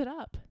mix it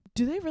up.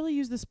 Do they really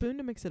use the spoon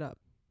to mix it up?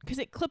 Because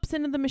it clips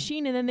into the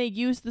machine and then they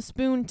use the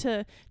spoon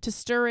to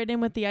stir it in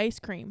with the ice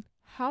cream.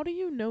 How do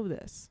you know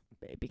this?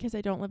 Because I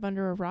don't live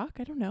under a rock.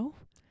 I don't know.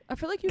 I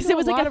feel like you know it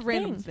was a like lot a of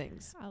random thing.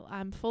 things.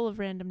 I'm full of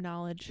random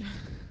knowledge.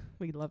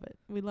 We love it.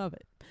 We love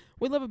it.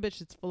 We love a bitch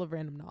that's full of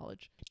random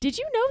knowledge. Did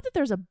you know that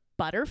there's a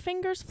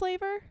Butterfingers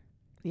flavor?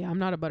 Yeah, I'm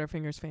not a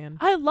Butterfingers fan.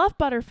 I love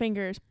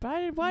Butterfingers,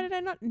 but why did I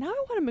not? Now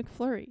I want a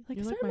McFlurry. Like, You're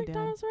is like there a my dad.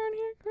 McDonald's around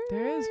here?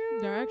 There is.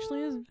 There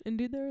actually is.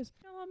 Indeed, there is.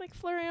 I want a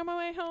McFlurry on my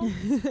way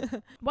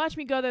home. Watch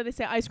me go there. They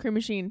say ice cream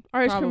machine.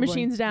 Our ice cream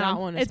machine's down.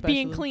 That one it's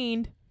being especially.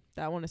 cleaned.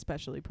 That one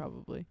especially,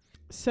 probably.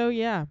 So,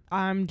 yeah,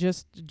 I'm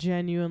just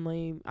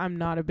genuinely, I'm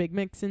not a big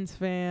Mix-Ins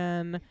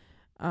fan.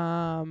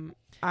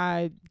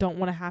 I don't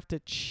want to have to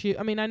chew.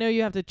 I mean, I know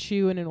you have to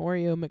chew in an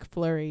Oreo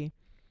McFlurry,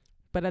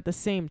 but at the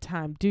same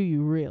time, do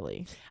you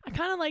really? I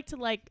kind of like to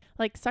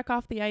like suck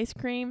off the ice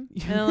cream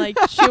and then like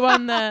chew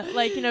on the,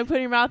 like, you know, put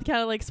in your mouth, kind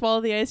of like swallow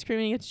the ice cream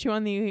and you get to chew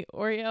on the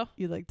Oreo.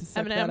 You like to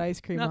suck M&M, that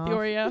ice cream not off. the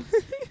Oreo.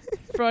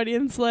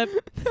 Freudian slip.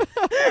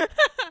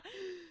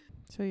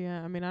 So,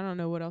 yeah, I mean, I don't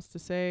know what else to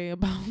say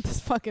about this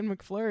fucking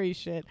McFlurry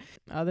shit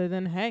other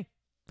than, hey,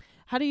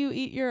 how do you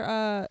eat your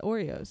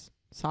Oreos?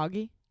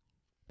 Soggy?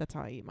 That's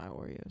how I eat my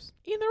Oreos.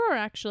 Either or,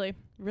 actually.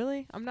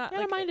 Really? I'm not I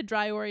don't mind a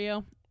dry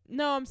Oreo.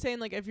 No, I'm saying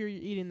like if you're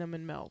eating them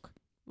in milk.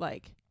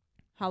 Like,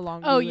 how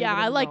long do Oh, you leave yeah, it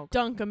in I like milk?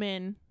 dunk them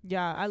in.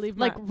 Yeah, I leave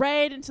Like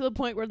right into the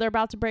point where they're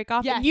about to break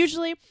off. Yes. And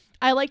usually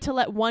I like to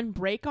let one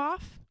break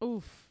off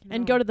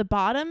and go to the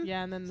bottom.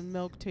 Yeah, and then the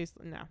milk tastes...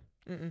 No.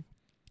 Mm-mm.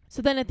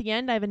 So then at the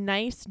end, I have a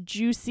nice,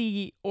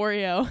 juicy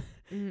Oreo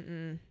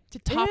to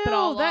top it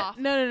all off.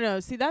 No.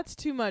 See, that's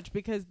too much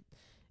because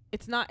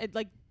it's not... It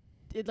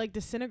like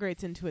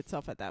disintegrates into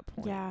itself at that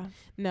point. Yeah.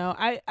 No,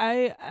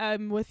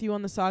 I'm with you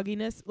on the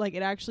sogginess. Like,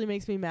 it actually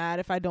makes me mad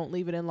if I don't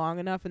leave it in long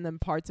enough and then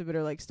parts of it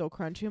are like still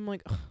crunchy. I'm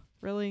like, ugh,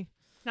 really?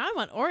 Now I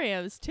want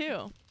Oreos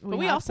too. But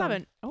we also have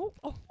an... Oh.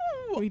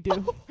 We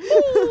do.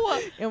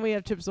 And we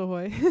have Chips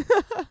Ahoy.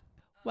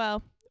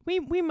 Well, we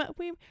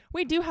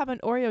do have an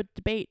Oreo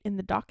debate in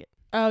the docket.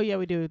 Oh yeah,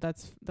 we do.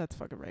 That's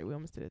fucking right. We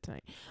almost did it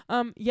tonight.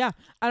 Yeah,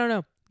 I don't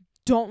know.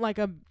 Don't like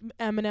a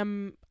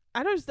M&M.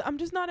 I'm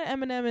just not an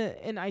M&M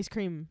in ice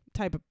cream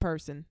type of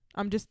person.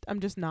 I'm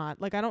just not.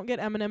 Like, I don't get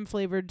M&M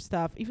flavored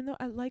stuff, even though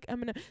I like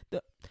M&M.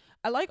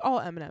 I like all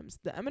M&Ms.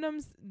 The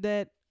M&Ms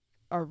that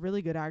are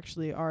really good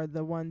actually are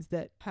the ones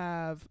that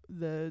have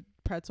the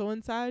pretzel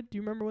inside. Do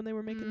you remember when they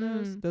were making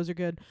those? Those are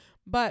good.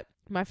 But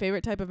my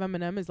favorite type of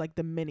M&M is like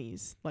the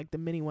minis, like the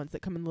mini ones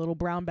that come in little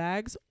brown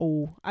bags.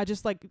 Oh, I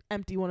just like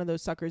empty one of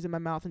those suckers in my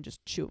mouth and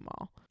just chew them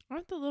all.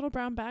 Aren't the little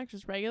brown bags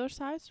just regular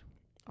size?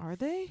 Are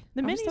they?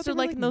 The minis are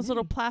like in those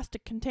little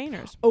plastic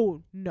containers.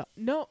 Oh,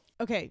 no.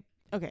 Okay.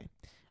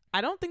 I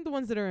don't think the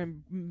ones that are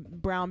in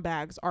brown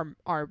bags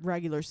are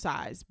regular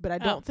size, but I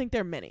don't think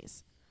they're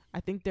minis. I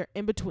think they're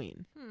in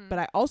between. But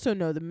I also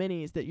know the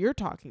minis that you're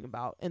talking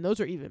about, and those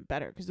are even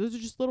better because those are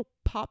just little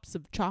pops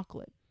of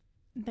chocolate.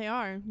 They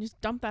are. You just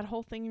dump that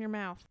whole thing in your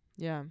mouth.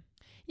 Yeah.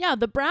 Yeah,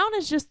 the brown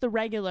is just the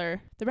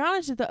regular. The brown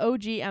is just the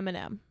OG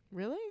M&M.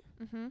 Really?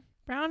 Mm-hmm.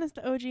 Brown is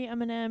the OG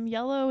M&M.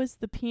 Yellow is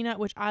the peanut,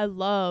 which I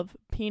love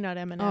peanut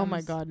M&Ms. Oh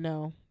my God,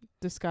 no.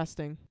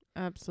 Disgusting.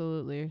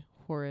 Absolutely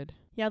horrid.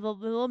 Yeah, the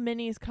little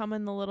minis come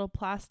in the little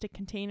plastic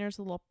containers,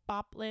 the little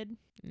pop lid.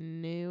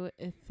 No,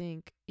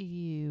 thank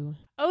you.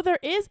 Oh, there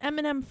is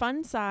M&M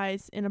fun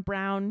size in a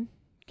brown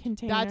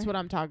container. That's what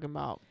I'm talking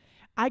about.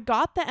 I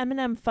got the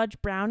M&M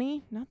fudge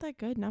brownie. Not that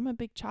good. And I'm a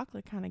big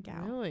chocolate kind of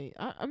gal. Really?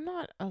 I'm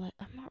not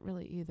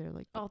really either.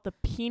 Like, Oh, the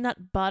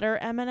peanut butter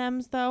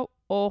M&Ms though.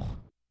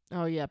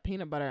 oh yeah,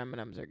 peanut butter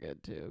M&Ms are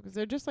good too because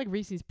they're just like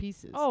Reese's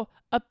Pieces. Oh,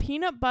 a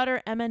peanut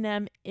butter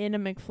M&M in a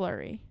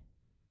McFlurry.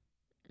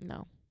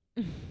 No.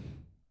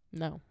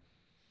 No.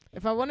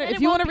 If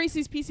you want a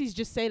Reese's Pieces,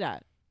 just say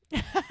that.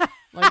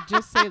 Like,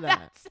 just say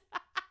that.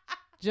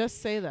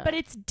 Just say that. But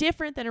it's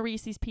different than a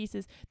Reese's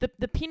Pieces.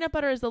 The peanut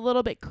butter is a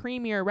little bit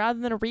creamier rather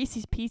than a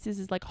Reese's Pieces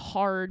is like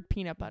hard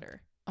peanut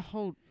butter.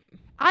 Oh,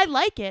 I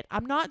like it.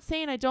 I'm not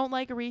saying I don't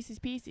like a Reese's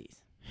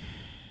Pieces.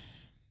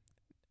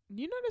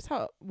 you notice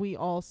how we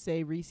all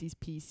say Reese's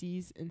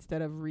Pieces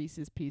instead of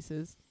Reese's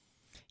Pieces?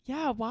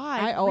 Yeah,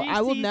 why?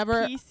 I will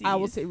never. Pieces. I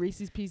will say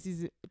Reese's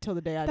Pieces till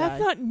the day I die.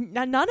 That's not.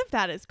 None of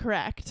that is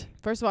correct.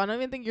 First of all, I don't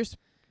even think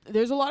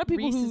there's a lot of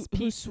people who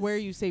Reese's swear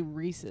you say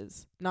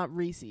Reese's, not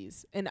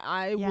Reese's, and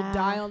I will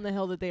die on the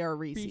hill that they are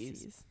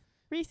Reese's.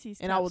 Reese's.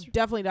 And I will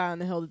definitely die on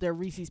the hill that they're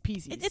Reese's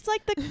Pieces. It's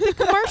like the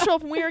commercial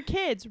from when we were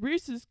kids.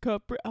 Reese's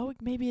cup. Oh,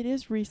 maybe it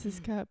is Reese's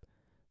cup.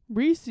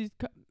 Reese's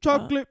cup.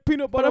 Chocolate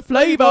peanut butter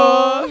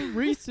flavor.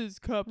 Reese's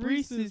cup.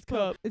 Reese's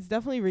cup. It's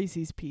definitely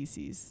Reese's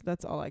Pieces.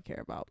 That's all I care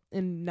about.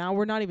 And now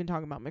we're not even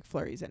talking about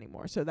McFlurries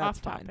anymore, so that's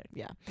Off fine. topic.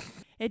 Yeah.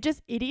 It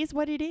is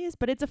what it is,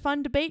 but it's a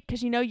fun debate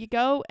because you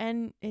go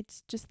and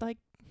it's just like,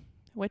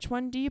 which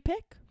one do you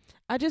pick?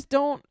 I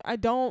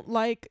don't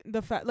like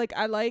the fact, like,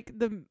 I like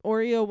the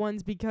Oreo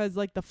ones because,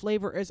 like, the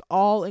flavor is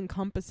all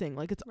encompassing,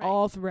 like, it's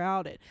all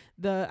throughout it.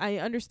 I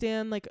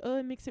understand, like, oh,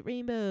 it makes it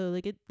rainbow,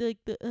 like, it, like,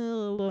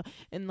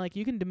 and, like,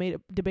 you can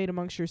debate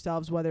amongst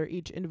yourselves whether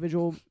each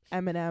individual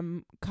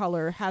M&M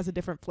color has a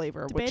different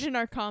flavor. Debate in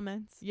our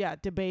comments. Yeah,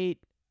 debate.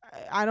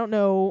 I don't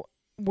know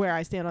where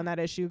I stand on that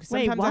issue, because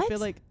sometimes I feel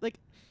like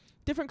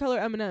different color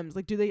M&Ms,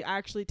 like, do they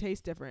actually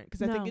taste different?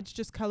 Because I think it's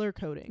just color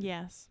coding.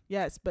 Yes,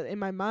 but in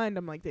my mind,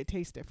 I'm like, they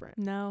taste different.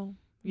 No.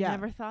 Yeah.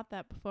 Never thought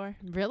that before.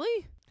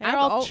 Really? They're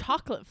all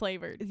chocolate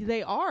flavored.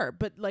 They are,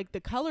 but, like,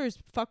 the colors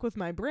fuck with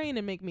my brain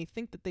and make me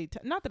think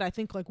that not that I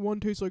think, like,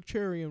 one tastes like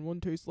cherry and one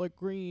tastes like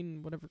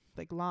green, whatever,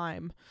 like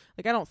lime.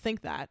 Like, I don't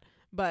think that.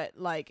 But,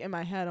 like, in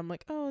my head, I'm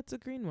like, oh, it's a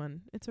green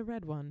one. It's a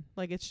red one.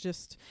 Like, it's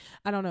just,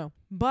 I don't know.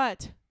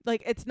 But,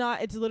 like, it's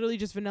literally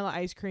just vanilla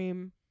ice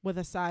cream with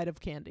a side of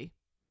candy.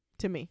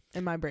 To me,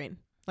 in my brain.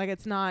 Like,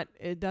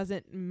 it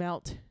doesn't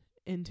melt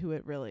into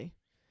it, really.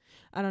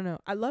 I don't know.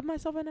 I love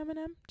myself an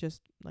M&M,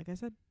 just like I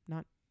said,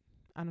 I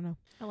don't know.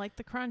 I like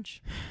the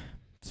crunch.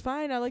 It's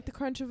fine. I like the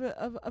crunch of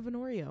an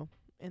Oreo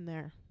in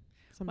there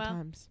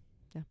sometimes.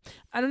 Well, yeah.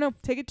 I don't know.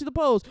 Take it to the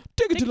polls.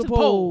 Take it to the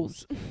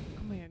polls.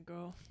 Come here,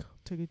 girl.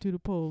 Take it to the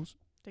polls.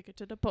 Take it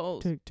to the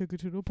polls. Take it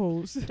to the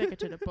polls. Take it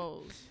to the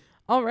polls.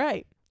 All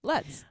right.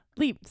 Let's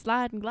leap,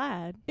 slide, and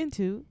glide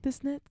into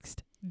this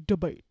next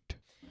debate.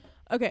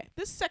 Okay,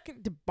 this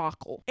second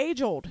debacle,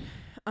 age-old,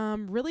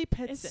 really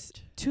pits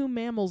two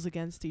mammals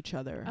against each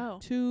other. Oh.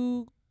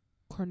 Two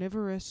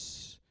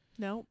carnivorous.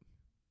 Nope.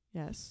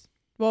 Yes.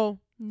 Well,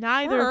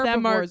 neither of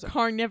them are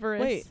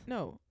carnivorous. Wait,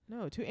 no,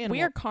 two animals.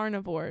 We are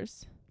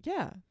carnivores.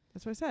 Yeah,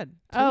 that's what I said.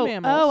 Two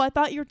mammals. Oh, I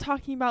thought you were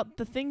talking about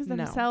the things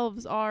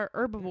themselves are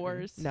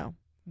herbivores. No,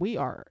 we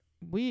are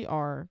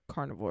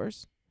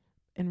carnivores.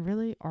 And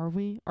really, are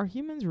we? Are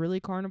humans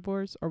really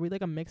carnivores? Are we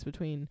like a mix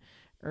between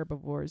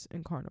herbivores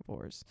and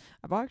carnivores?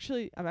 I've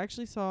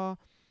actually saw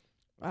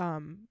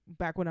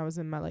back when I was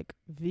in my like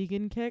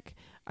vegan kick,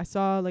 I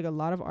saw like a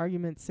lot of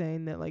arguments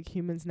saying that like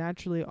humans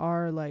naturally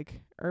are like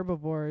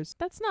herbivores.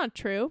 That's not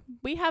true.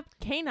 We have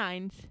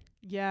canines.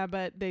 Yeah,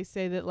 but they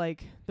say that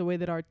like the way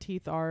that our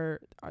teeth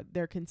are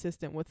they're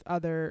consistent with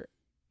other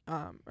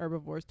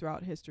herbivores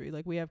throughout history.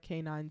 Like we have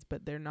canines,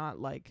 but they're not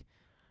like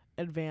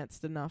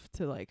advanced enough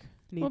to like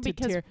need to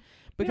tear, because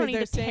we don't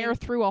need to tear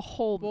through a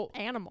whole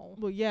animal.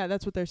 Well, yeah,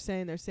 that's what they're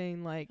saying. They're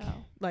saying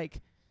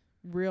like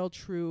real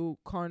true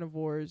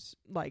carnivores,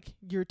 like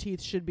your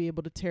teeth should be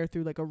able to tear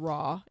through like a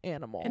raw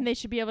animal, and they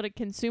should be able to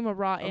consume a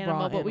raw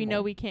animal, but we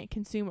know we can't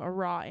consume a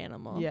raw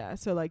animal. Yeah,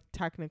 so like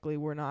technically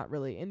we're not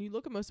really. And you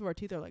look at most of our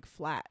teeth are like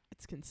flat.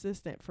 It's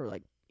consistent for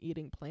like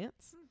eating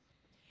plants.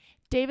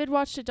 David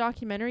watched a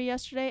documentary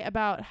yesterday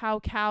about how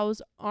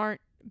cows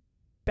aren't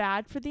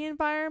bad for the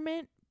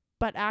environment,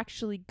 but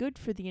actually good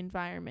for the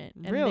environment.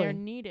 And they're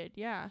needed,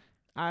 yeah.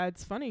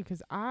 It's funny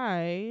because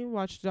I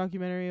watched a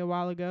documentary a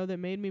while ago that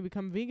made me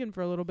become vegan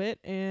for a little bit,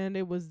 and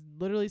it was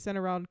literally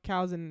centered around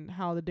cows and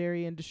how the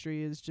dairy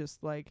industry is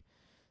just like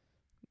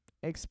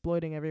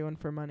exploiting everyone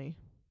for money.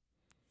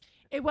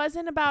 It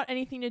wasn't about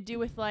anything to do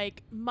with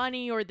like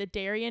money or the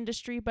dairy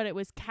industry, but it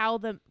was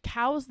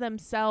cows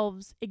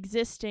themselves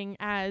existing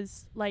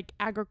as like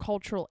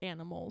agricultural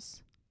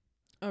animals.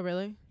 Oh,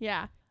 really?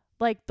 Yeah.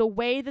 Like the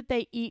way that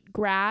they eat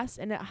grass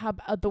and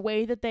the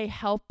way that they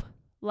help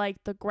like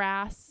the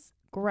grass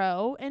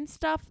grow and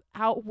stuff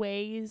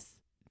outweighs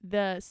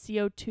the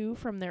CO2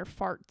 from their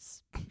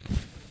farts.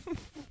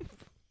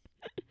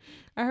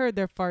 I heard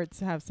their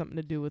farts have something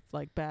to do with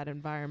like bad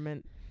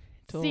environment.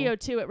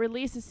 CO2. It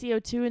releases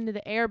CO2 into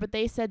the air, but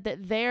they said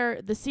that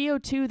the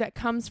CO2 that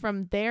comes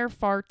from their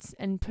farts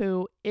and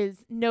poo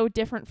is no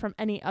different from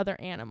any other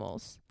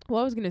animals.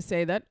 Well, I was going to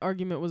say that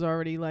argument was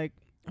already like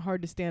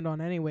hard to stand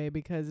on anyway,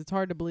 because it's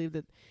hard to believe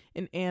that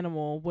an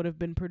animal would have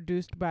been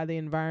produced by the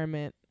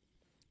environment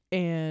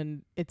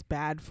and it's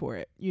bad for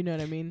it. You know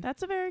what I mean?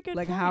 That's a very good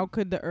point. Like, how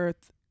could the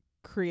earth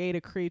create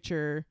a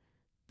creature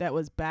that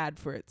was bad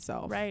for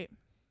itself? Right.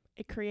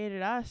 It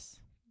created us.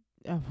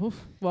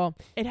 Well,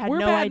 it had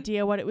no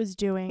idea what it was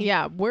doing.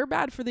 Yeah, we're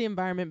bad for the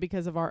environment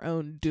because of our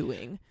own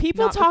doing.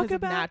 People not talk because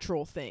about of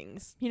natural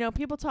things. You know,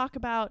 people talk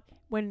about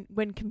when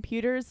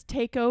computers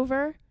take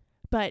over,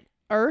 but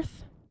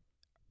Earth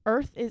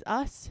is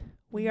us.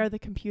 We are the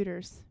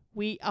computers.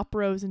 We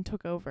uprose and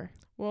took over.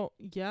 Well,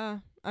 yeah.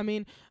 I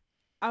mean,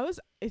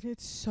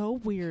 it's so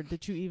weird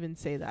that you even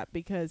say that,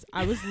 because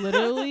I was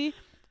literally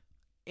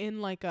in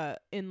like a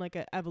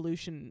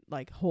evolution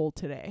like hole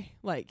today.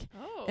 Like,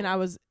 and I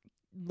was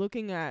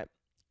looking at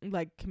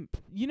like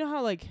you know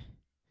how like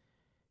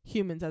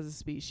humans as a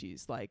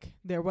species, like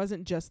there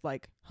wasn't just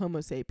like Homo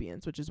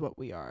sapiens, which is what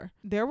we are.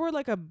 There were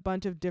like a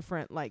bunch of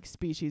different like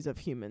species of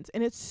humans,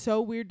 and it's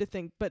so weird to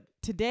think. But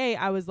today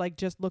I was like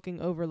just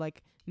looking over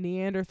like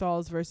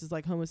Neanderthals versus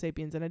like Homo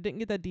sapiens, and I didn't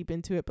get that deep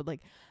into it, but like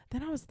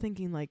then I was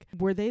thinking, like,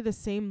 were they the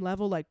same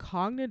level like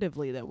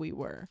cognitively that we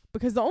were?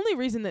 Because the only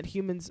reason that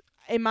humans,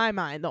 in my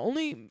mind, the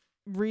only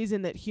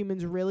reason that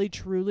humans really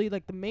truly,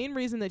 like the main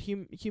reason that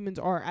humans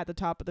are at the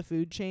top of the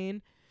food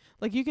chain,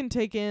 like you can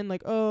take in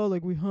like, oh,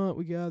 like we hunt,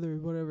 we gather,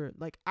 whatever,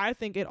 like I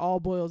think it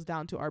all boils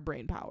down to our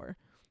brain power.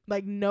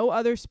 Like no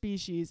other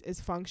species is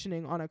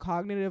functioning on a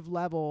cognitive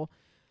level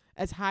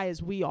as high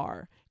as we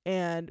are,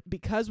 and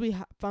because we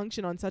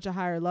function on such a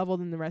higher level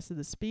than the rest of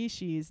the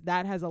species,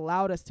 that has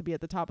allowed us to be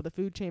at the top of the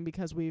food chain,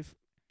 because we've,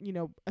 you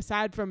know,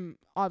 aside from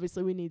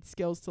obviously we need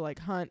skills to like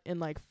hunt and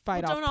like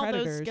fight off predators. Don't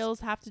all those skills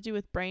have to do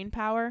with brain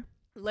power?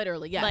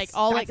 Literally, yes. Like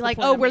all like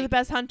oh, we're the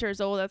best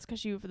hunters. Oh, that's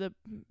because you have the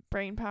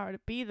brain power to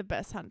be the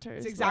best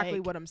hunters. That's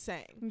exactly what I'm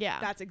saying. Yeah,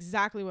 that's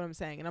exactly what I'm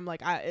saying. And I'm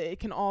like, it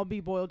can all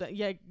be boiled down.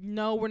 Yeah,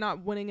 no, we're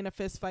not winning in a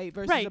fist fight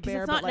versus a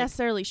bear. It's not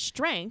necessarily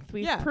strength.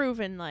 We've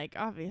proven, like,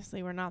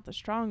 obviously we're not the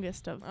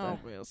strongest of the.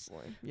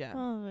 Obviously, yeah.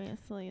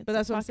 Obviously, it's but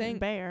that's what I'm saying.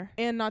 Bear.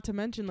 And not to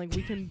mention, like,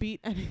 we can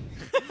beat anything.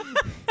 Oh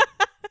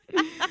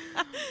my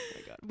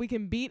God. We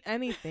can beat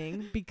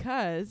anything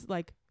because,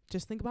 like,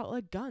 just think about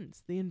like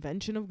guns, the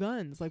invention of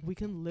guns. Like we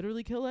can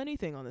literally kill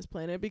anything on this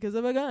planet because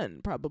of a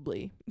gun,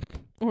 probably.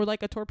 Or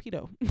like a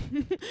torpedo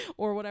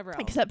or whatever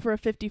else. Except for a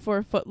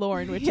 54-foot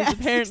Lauren, which is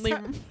apparently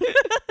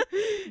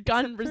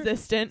gun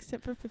resistant.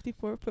 Except for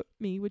 54-foot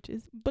me, which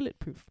is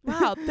bulletproof.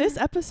 Wow, this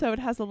episode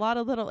has a lot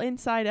of little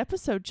inside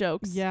episode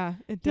jokes. Yeah,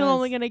 it does. You're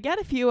only going to get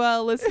if you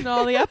listen to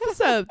all the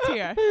episodes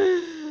here.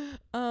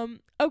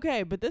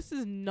 Okay, but this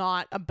is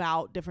not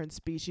about different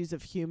species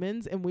of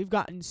humans, and we've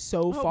gotten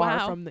so far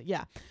from the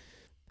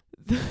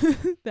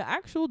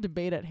actual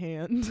debate at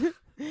hand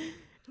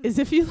is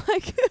if you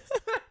like.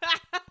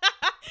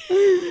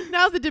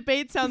 Now the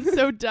debate sounds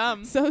so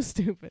dumb, so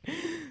stupid.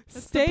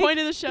 That's the point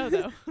of the show,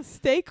 though.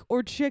 Steak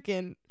or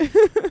chicken?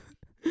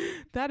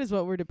 That is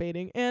what we're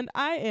debating, and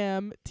I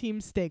am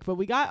team steak. But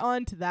we got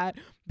onto that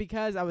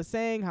because I was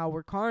saying how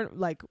we're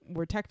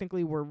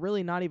we're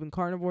really not even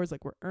carnivores,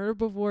 like we're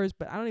herbivores.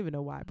 But I don't even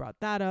know why I brought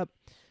that up.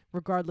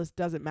 Regardless,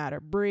 doesn't matter.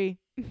 Bree,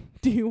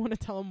 do you want to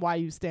tell them why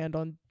you stand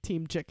on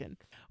team chicken?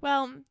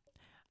 Well,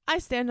 I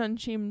stand on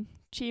team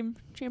chicken.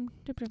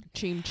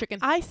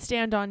 I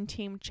stand on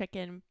team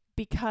chicken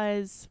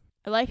because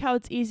I like how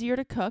it's easier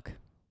to cook.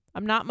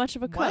 I'm not much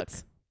of a cook.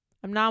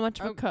 I'm not much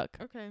of a cook.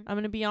 Okay. I'm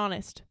going to be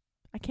honest.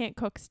 I can't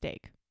cook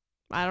steak.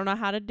 I don't know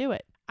how to do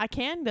it. I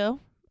can,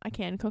 though. I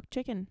can cook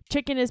chicken.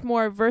 Chicken is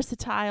more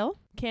versatile.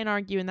 Can't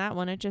argue in that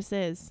one. It just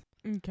is.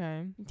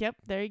 Okay. Yep.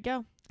 There you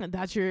go. And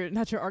that's your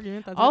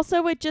argument?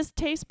 Also, it just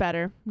tastes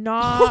better.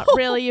 Not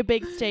really a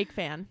big steak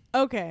fan.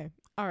 Okay.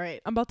 All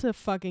right. I'm about to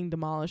fucking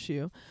demolish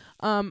you.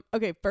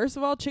 Okay. First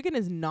of all, chicken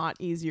is not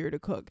easier to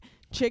cook.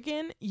 Steak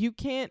you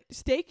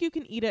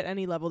can eat at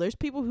any level. There's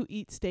people who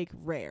eat steak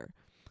rare.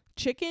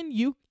 Chicken,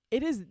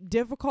 it is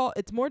difficult.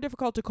 It's more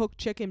difficult to cook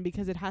chicken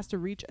because it has to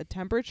reach a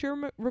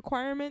temperature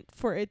requirement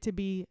for it to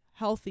be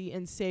healthy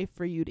and safe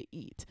for you to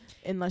eat,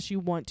 unless you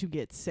want to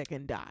get sick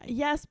and die.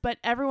 Yes, but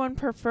everyone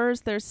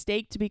prefers their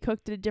steak to be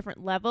cooked at a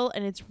different level,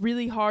 and it's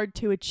really hard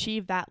to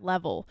achieve that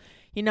level.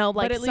 You know,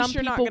 like some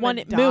people want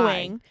it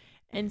mooing,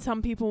 and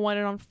some people want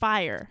it on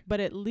fire. But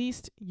at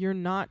least you're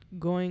not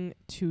going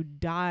to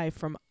die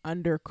from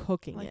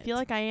undercooking it. I feel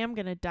like I am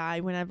going to die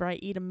whenever I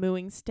eat a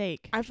mooing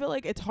steak. I feel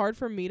like it's hard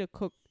for me to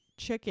cook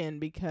chicken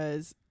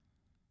because,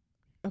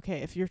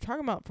 okay, if you're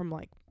talking about from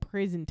like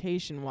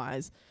presentation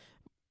wise,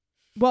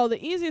 well,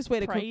 the easiest way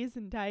to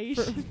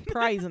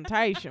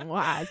presentation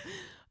wise,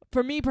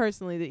 for me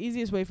personally, the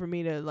easiest way for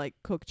me to like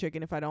cook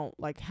chicken if I don't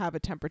like have a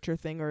temperature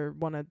thing or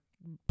want to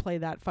play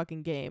that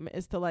fucking game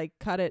is to like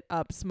cut it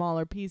up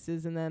smaller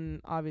pieces and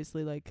then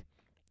obviously like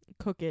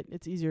cook it.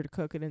 It's easier to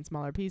cook it in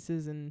smaller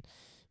pieces and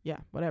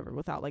whatever,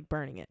 without like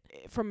burning it.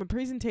 From a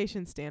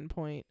presentation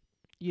standpoint,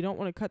 you don't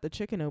want to cut the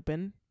chicken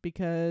open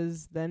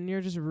because then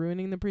you're just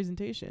ruining the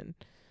presentation.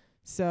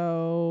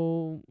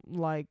 So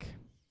like,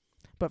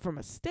 but from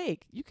a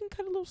steak, you can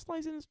cut a little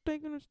slice in the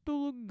steak and it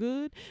still look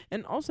good.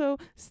 And also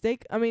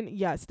steak, I mean,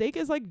 yeah, steak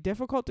is like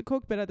difficult to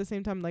cook, but at the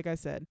same time, like I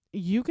said,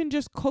 you can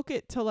just cook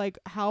it to like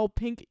how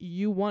pink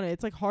you want it.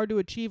 It's like hard to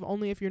achieve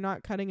only if you're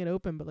not cutting it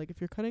open. But like if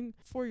you're cutting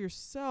for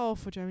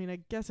yourself, which I mean, I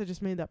guess I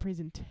just made that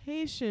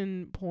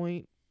presentation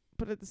point.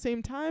 But at the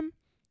same time,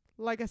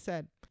 like I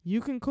said, you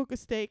can cook a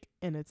steak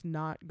and it's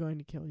not going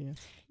to kill you.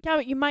 Yeah,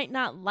 but you might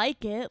not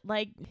like it.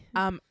 Like,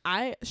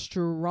 I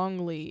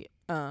strongly,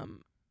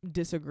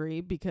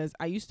 disagree because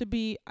I used to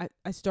be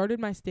I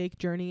started my steak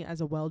journey as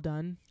a well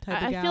done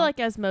type of gal. I feel like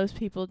as most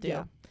people do.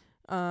 Yeah.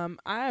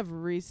 I have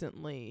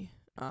recently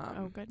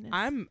oh goodness.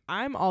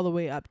 I'm all the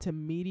way up to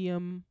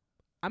medium.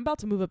 I'm about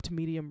to move up to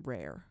medium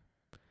rare.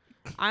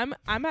 I'm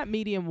at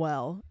medium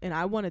well and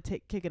I want to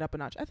kick it up a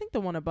notch. I think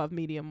the one above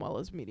medium well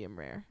is medium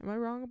rare. Am I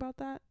wrong about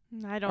that?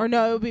 I don't. Or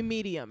no, it would be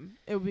medium.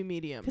 It would be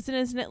medium. Because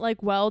isn't it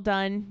like well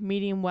done,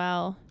 medium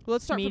well? Well,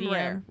 let's start medium,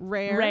 from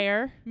rare.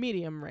 Rare.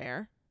 Medium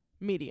rare.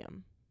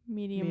 Medium.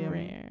 Medium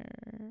rare.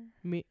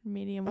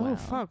 Medium well. Oh,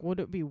 fuck. Would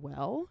it be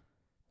well?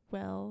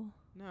 Well.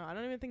 No, I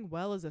don't even think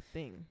well is a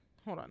thing.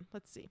 Hold on.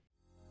 Let's see.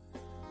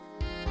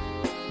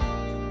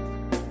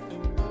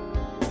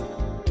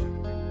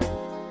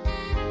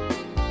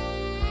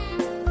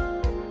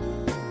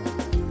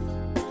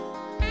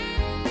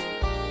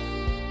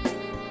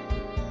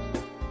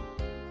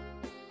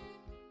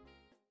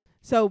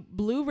 So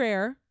blue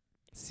rare,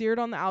 seared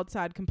on the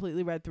outside,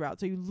 completely red throughout.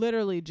 So you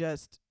literally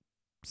just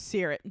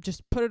sear it.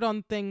 Just put it on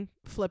the thing,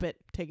 flip it,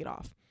 take it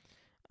off.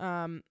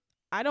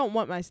 I don't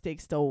want my steak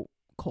still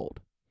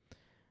cold.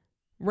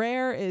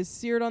 Rare is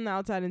seared on the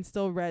outside and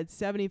still red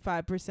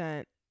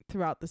 75%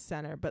 throughout the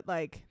center. But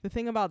like the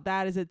thing about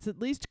that is it's at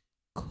least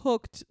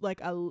cooked like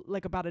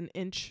about an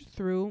inch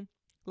through.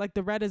 Like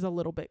the red is a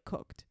little bit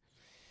cooked.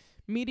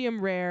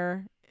 Medium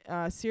rare,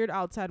 seared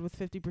outside with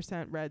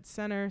 50% red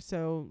center.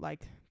 So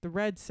like the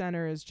red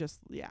center is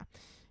just yeah.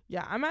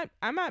 I'm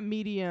at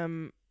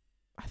medium.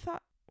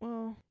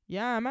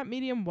 I'm at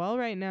medium well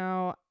right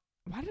now.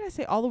 Why did I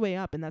say all the way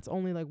up? And that's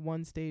only like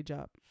one stage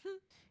up.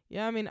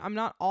 Yeah, I mean, I'm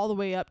not all the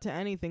way up to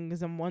anything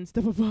because I'm one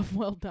step above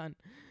well done.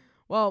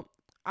 Well,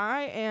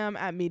 I am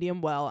at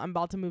medium well. I'm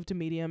about to move to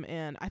medium,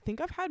 and I think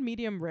I've had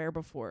medium rare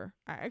before.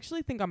 I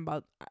actually think I'm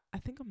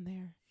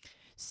there.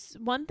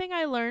 One thing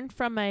I learned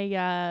from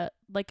a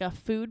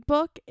food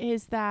book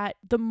is that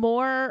the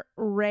more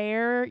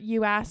rare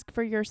you ask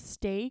for your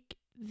steak,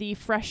 the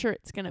fresher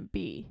it's going to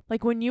be.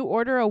 Like when you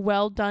order a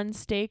well done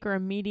steak or a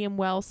medium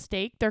well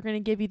steak, they're going to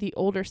give you the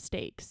older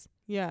steaks.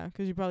 Yeah,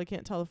 because you probably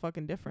can't tell the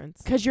fucking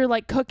difference. Because you're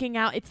like cooking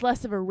out, it's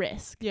less of a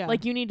risk. Yeah.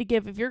 Like you need to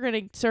give, if you're going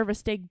to serve a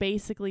steak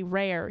basically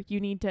rare, you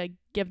need to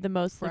give the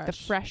most, like the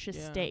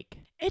freshest steak.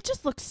 It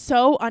just looks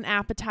so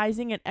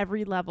unappetizing at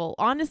every level.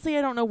 Honestly,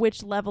 I don't know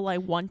which level I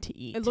want to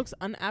eat. It looks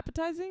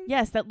unappetizing?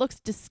 Yes, that looks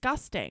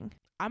disgusting.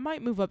 I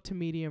might move up to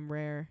medium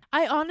rare.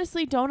 I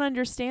honestly don't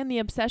understand the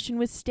obsession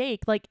with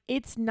steak. Like,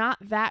 it's not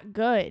that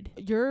good.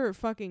 You're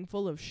fucking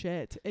full of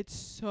shit. It's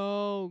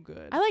so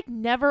good. I like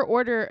never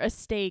order a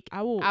steak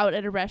out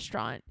at a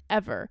restaurant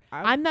ever.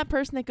 I'm that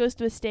person that goes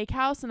to a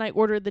steakhouse and I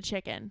order the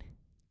chicken.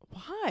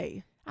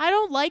 Why? I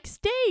don't like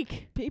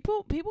steak.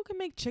 People can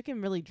make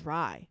chicken really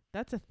dry.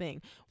 That's a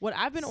thing. What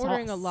I've been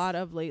ordering a lot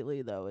of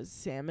lately though is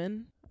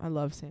salmon. I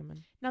love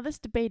salmon. Now this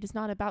debate is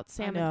not about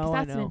salmon because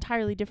that's an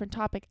entirely different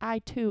topic. I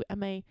too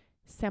am a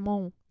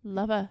salmon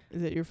lover.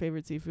 Is it your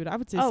favorite seafood? I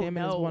would say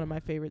salmon is one of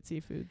my favorite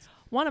seafoods.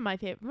 One of my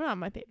favorite. Not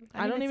my favorite.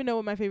 I don't even know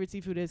what my favorite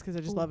seafood is because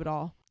I just love it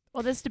all.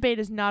 Well, this debate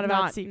is not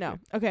about seafood. No.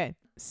 Okay.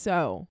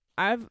 So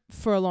I've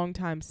for a long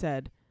time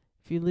said,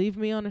 if you leave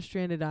me on a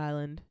stranded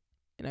island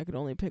and I could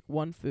only pick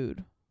one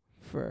food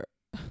for,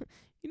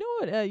 you know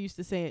what I used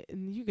to say,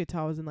 and you could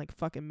tell I was in like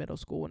fucking middle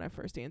school when I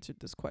first answered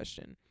this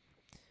question.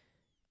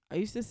 I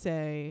used to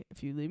say,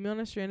 if you leave me on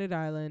a stranded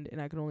island and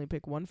I could only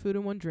pick one food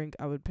and one drink,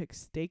 I would pick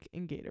steak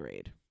and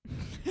Gatorade.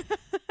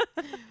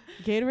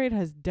 Gatorade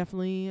has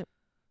definitely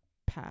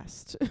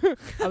passed.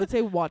 I would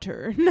say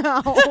water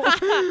now.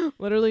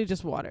 Literally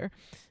just water.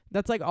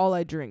 That's like all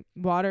I drink.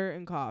 Water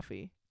and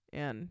coffee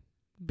and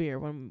beer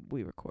when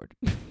we record.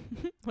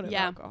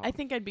 Yeah, alcohol. I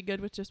think I'd be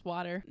good with just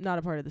water. Not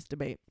a part of this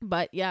debate.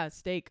 But yeah,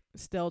 steak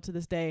still to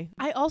this day.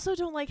 I also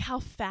don't like how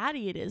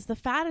fatty it is. The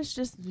fat is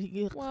just...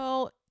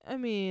 Well, I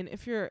mean,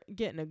 if you're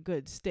getting a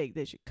good steak,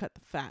 they should cut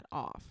the fat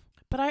off.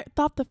 But I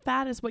thought the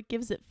fat is what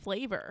gives it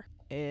flavor.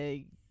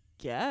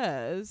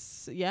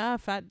 Guess. Yeah,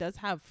 fat does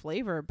have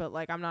flavor, but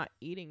like I'm not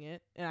eating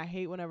it. And I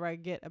hate whenever I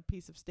get a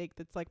piece of steak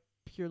that's like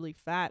purely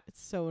fat.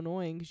 It's so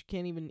annoying because you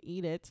can't even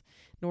eat it,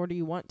 nor do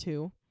you want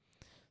to.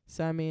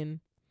 So, I mean,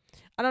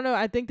 I don't know.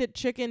 I think that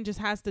chicken just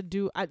has to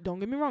do... don't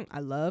get me wrong.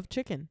 I love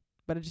chicken,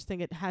 but I just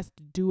think it has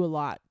to do a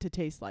lot to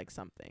taste like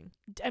something.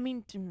 I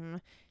mean...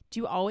 Do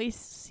you always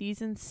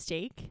season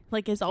steak?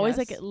 Like, is always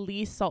like at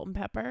least salt and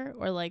pepper,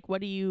 or like what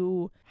do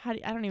you? I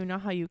don't even know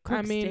how you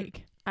cook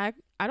steak. I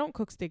I don't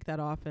cook steak that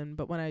often,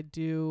 but when I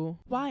do,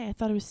 Why? I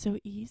thought it was so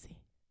easy.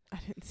 I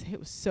didn't say it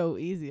was so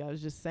easy. I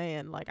was just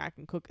saying, like, I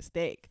can cook a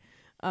steak.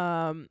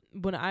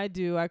 When I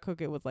do, I cook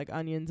it with, like,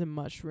 onions and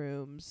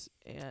mushrooms.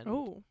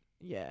 And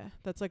yeah,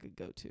 that's, like, a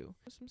go-to.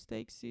 Some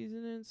steak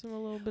seasoning, a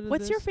little bit of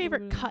What's this, your a little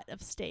favorite bit of cut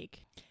of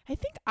steak? I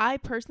think I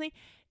personally,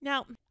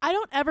 now, I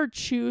don't ever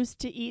choose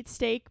to eat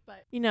steak,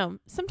 but, you know,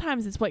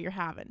 sometimes it's what you're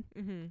having.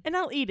 Mm-hmm. And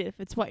I'll eat it if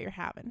it's what you're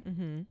having.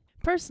 Mm-hmm.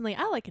 Personally,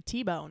 I like a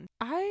T-bone.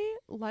 I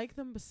like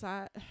them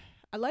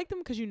I like them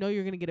because you know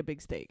you're going to get a big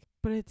steak.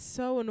 But it's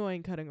so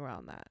annoying cutting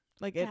around that.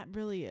 Like, it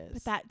really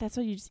is. But that's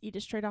why you just eat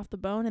it straight off the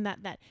bone, and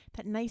that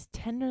nice,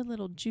 tender,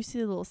 little, juicy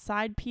little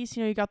side piece.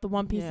 You know, you got the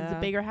one piece that's the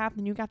bigger half,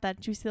 and you got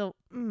that juicy little,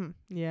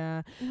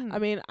 Yeah. I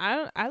mean,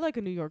 I like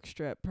a New York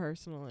strip,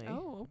 personally.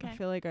 Oh, okay. I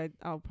feel like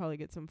I'll probably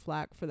get some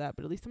flack for that,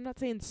 but at least I'm not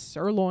saying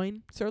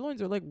sirloin.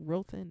 Sirloins are, like,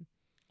 real thin.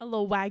 A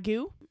little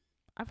Wagyu.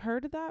 I've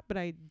heard of that, but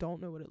I don't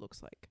know what it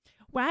looks like.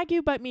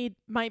 Wagyu, but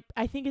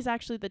I think is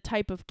actually the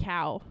type of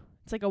cow.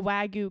 It's like a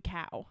Wagyu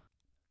cow.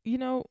 You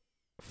know,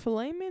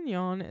 filet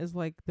mignon is,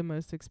 like, the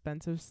most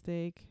expensive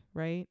steak,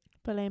 right?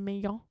 Filet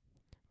mignon.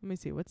 Let me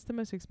see. What's the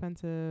most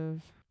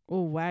expensive?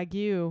 Oh,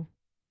 Wagyu.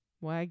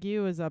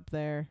 Wagyu is up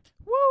there.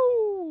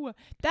 Woo!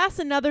 That's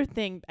another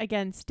thing,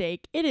 again,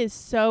 steak. It is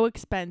so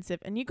expensive.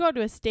 And you go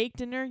to a steak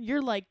dinner,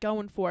 you're, like,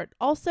 going for it.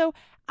 Also,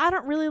 I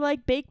don't really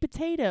like baked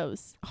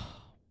potatoes.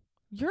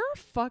 You're a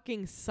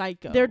fucking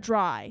psycho. They're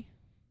dry.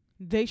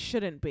 They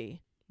shouldn't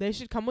be. They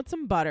should come with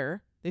some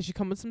butter. They should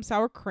come with some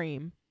sour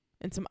cream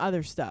and some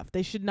other stuff.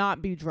 They should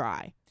not be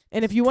dry.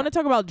 And if you want to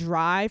talk about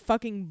dry,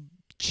 fucking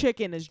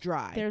chicken is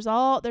dry. There's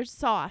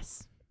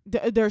sauce.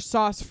 There's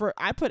sauce for.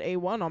 I put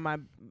A1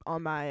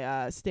 on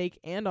my steak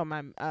and on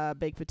my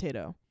baked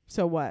potato.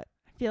 So what?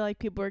 I feel like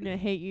people are gonna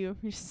hate you.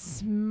 You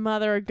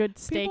smother a good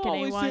steak People in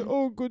always A1. say,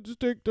 "Oh, good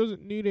steak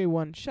doesn't need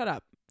A1." Shut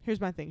up. Here's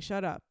my thing.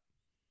 Shut up.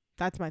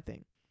 That's my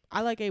thing.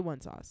 I like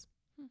A1 sauce.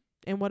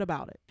 And what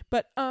about it?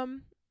 But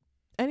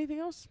anything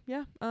else?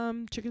 Yeah.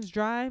 Chicken's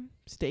dry.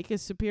 Steak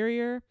is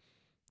superior.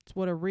 It's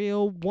what a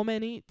real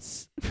woman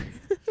eats.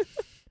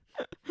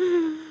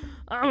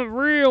 I'm a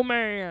real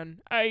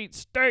man. I eat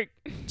steak.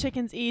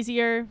 Chicken's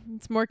easier.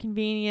 It's more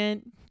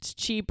convenient. It's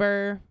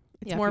cheaper.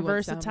 It's more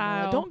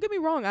versatile. Don't get me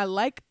wrong. I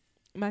like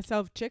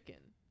myself chicken.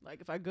 Like,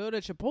 if I go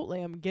to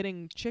Chipotle, I'm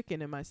getting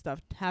chicken in my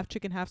stuff. Half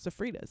chicken, half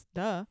sofritas.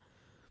 Duh.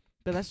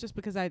 But that's just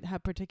because I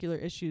have particular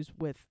issues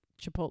with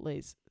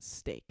Chipotle's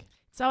steak.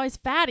 It's always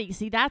fatty.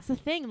 See, that's the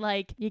thing.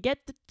 Like, you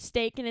get the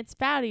steak and it's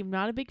fatty. I'm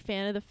not a big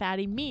fan of the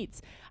fatty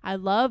meats. I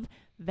love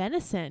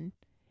venison.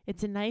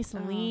 It's a nice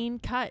lean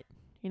cut.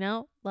 You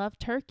know, love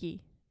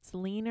turkey. It's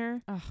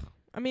leaner.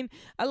 I mean,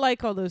 I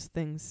like all those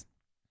things.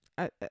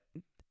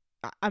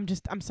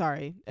 I'm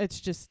sorry. It's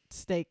just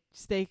steak.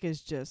 Steak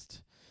is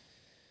just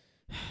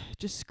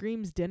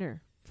screams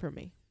dinner for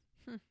me.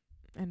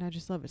 And I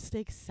just love it.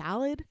 Steak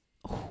salad.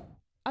 Oh,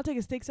 I'll take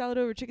a steak salad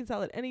over chicken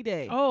salad any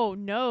day. Oh,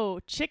 no.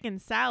 Chicken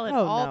salad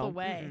all the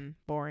way.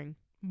 Boring.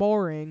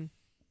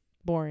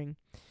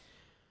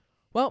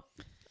 Well,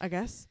 I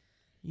guess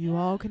you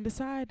all can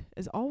decide,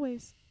 as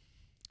always.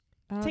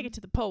 Take it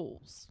to the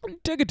polls.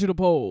 Take it to the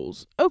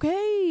polls.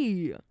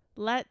 Okay.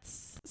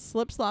 Let's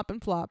slip, slop,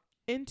 and flop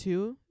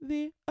into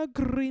the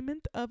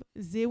agreement of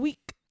the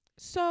week.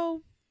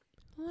 So,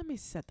 let me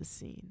set the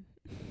scene.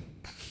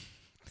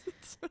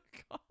 Oh,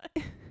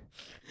 God.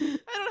 I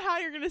don't know how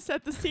you're going to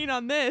set the scene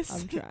on this.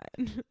 I'm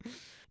trying.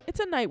 It's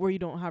a night where you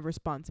don't have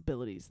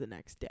responsibilities the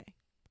next day.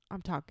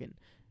 I'm talking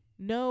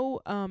no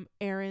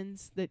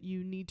errands that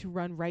you need to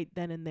run right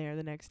then and there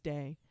the next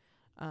day.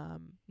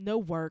 No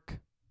work.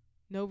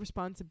 No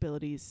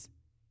responsibilities.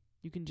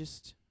 You can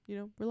just,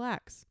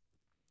 relax.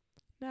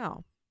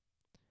 Now,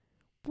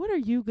 what are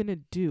you going to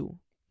do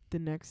the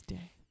next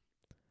day?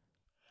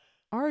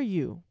 Are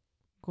you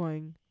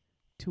going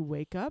to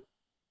wake up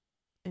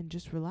and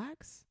just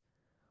relax?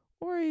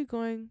 Or are you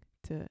going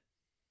to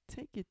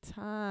take your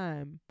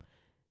time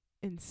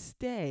and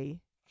stay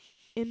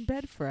in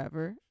bed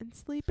forever and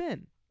sleep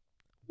in?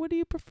 What do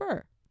you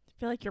prefer? I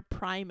feel like you're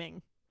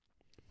priming.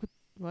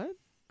 What?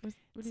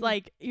 It's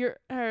like you're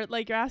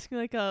asking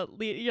like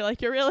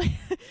you're really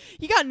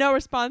you got no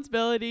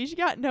responsibilities, you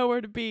got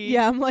nowhere to be.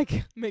 Yeah, I'm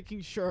like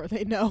making sure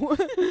they know.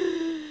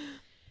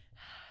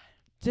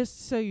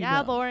 Just so you know.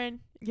 Yeah, Lauren.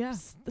 Yeah.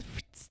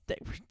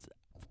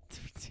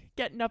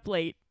 Getting up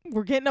late.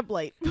 We're getting up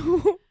late.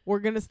 We're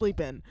gonna sleep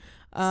in.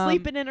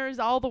 Sleeping inners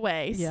all the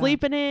way. Yeah.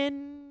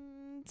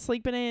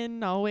 Sleeping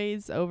in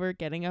always over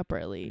getting up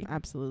early.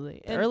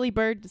 Absolutely. The early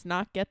bird does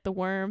not get the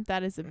worm.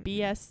 That is a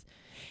BS.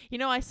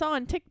 I saw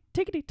on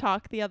Tickety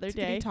Talk the other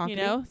day, so you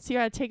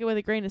gotta take it with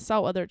a grain of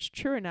salt whether it's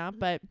true or not,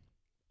 but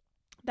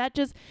that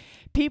just,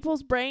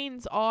 people's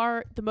brains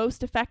are the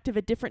most effective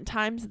at different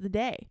times of the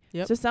day.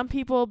 Yep. So some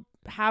people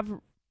have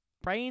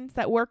brains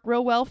that work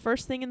real well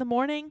first thing in the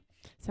morning.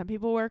 Some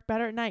people work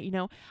better at night.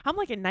 I'm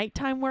like a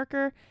nighttime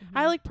worker.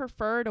 I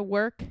prefer to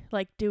work,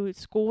 do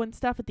school and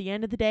stuff at the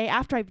end of the day.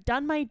 After I've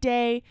done my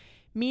day,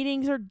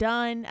 meetings are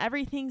done,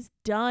 everything's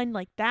done,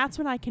 like that's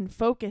when I can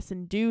focus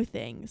and do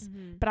things.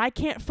 But I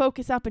can't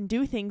focus up and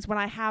do things when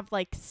I have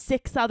like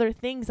 6 other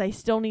things I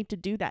still need to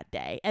do that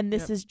day, and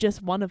this is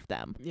just one of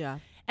them. Yeah.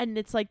 And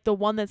it's like the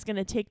one that's going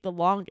to take the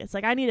longest.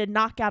 Like I need to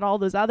knock out all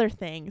those other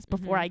things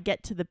before I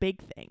get to the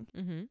big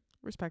thing.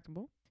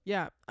 Respectable.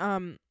 Yeah.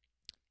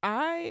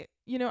 I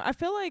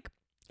feel like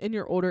in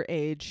your older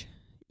age,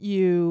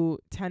 you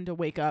tend to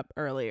wake up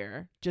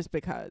earlier just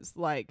because,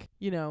 like,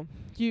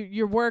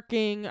 you're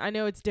working. I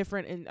know it's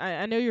different, and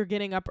I know you're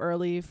getting up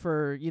early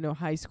for,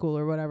 high school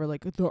or whatever,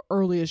 like the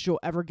earliest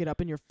you'll ever get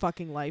up in your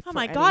fucking life. Oh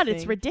my God,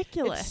 it's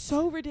ridiculous. It's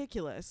so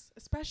ridiculous,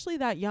 especially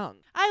that young.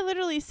 I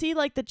literally see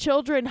like the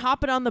children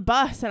hopping on the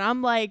bus, and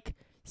I'm like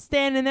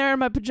standing there in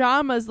my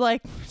pajamas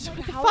like,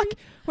 what the fuck?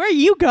 Where are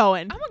you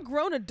going? I'm a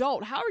grown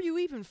adult. How are you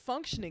even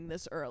functioning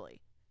this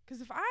early?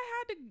 Because if I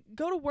had to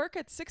go to work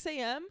at 6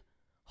 a.m.,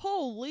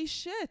 holy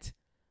shit.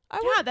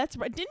 That's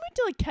right. Didn't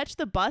we like catch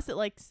the bus at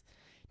like,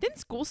 didn't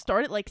school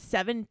start at like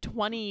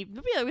 7:20?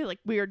 Maybe like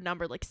weird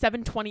number, like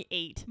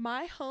 7:28.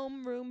 My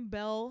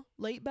homeroom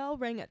late bell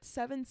rang at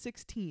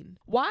 7:16.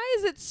 Why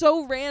is it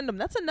so random?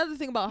 That's another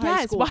thing about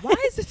high school. Why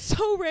is it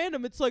so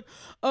random? It's like,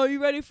 oh,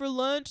 you ready for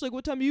lunch? Like,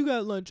 what time you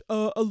got lunch?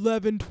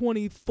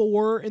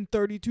 11:24 and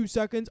 32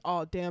 seconds.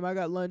 Oh, damn, I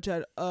got lunch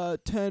at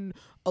 10:11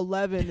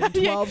 and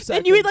 12 seconds.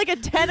 And you eat like a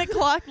 10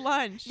 o'clock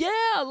lunch.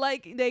 Yeah,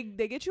 like they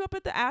get you up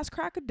at the ass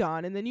crack of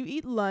dawn, and then you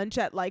eat lunch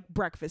at like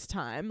breakfast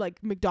time.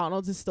 Like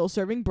McDonald's is still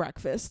serving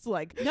breakfast.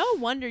 Like, no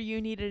wonder you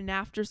needed an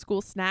after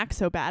school snack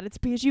so bad. It's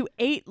because you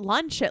ate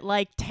lunch at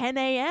like 10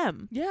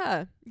 a.m.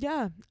 Yeah.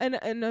 And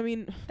I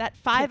mean, that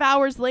 5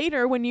 hours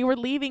later when you were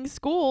leaving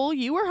school,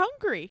 you were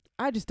hungry.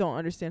 I just don't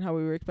understand how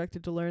we were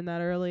expected to learn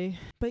that early.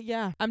 But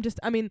yeah,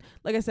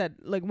 like I said,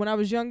 like when I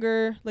was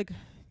younger, like,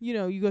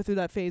 you go through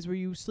that phase where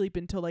you sleep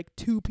until like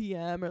 2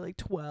 p.m. or like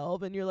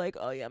 12, and you're like,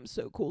 oh yeah, I'm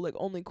so cool. Like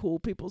only cool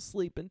people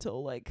sleep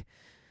until like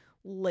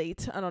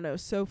late. I don't know.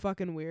 So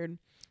fucking weird.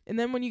 And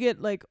then when you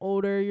get like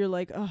older, you're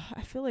like, oh,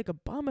 I feel like a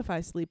bum if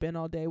I sleep in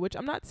all day, which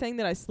I'm not saying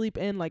that I sleep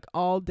in like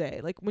all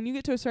day. Like when you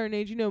get to a certain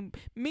age,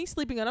 me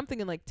sleeping in, I'm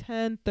thinking like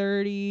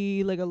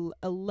 10:30, like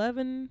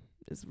 11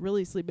 is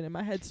really sleeping in.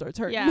 My head starts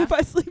hurting if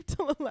I sleep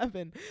till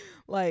 11.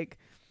 Like,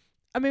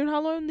 I mean,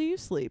 how long do you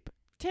sleep?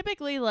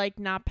 Typically like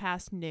not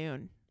past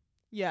noon.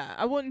 Yeah,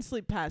 I wouldn't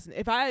sleep past.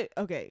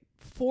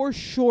 For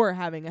sure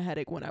having a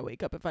headache when I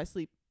wake up if I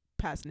sleep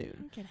past noon.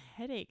 I don't get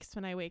headaches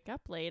when I wake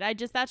up late.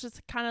 That's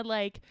just kind of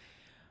like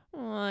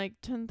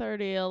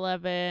 10:30,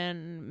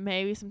 11,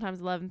 maybe sometimes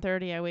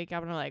 11:30 I wake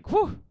up and I'm like,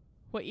 whew,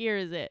 what year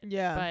is it?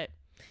 Yeah. But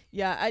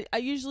yeah, I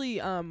usually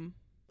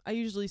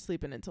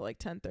sleep in until like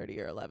 10:30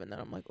 or 11. Then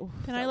I'm like, oh.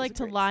 Then I like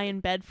to lie in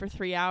bed for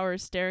 3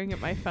 hours staring at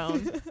my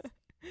phone.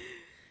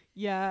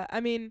 Yeah,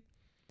 I mean,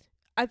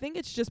 I think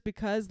it's just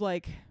because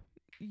like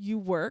you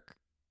work,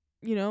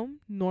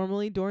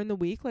 normally during the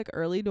week, like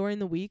early during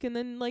the week, and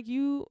then like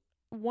you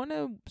want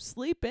to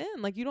sleep in,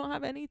 like you don't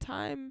have any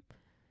time.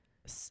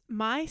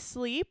 My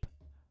sleep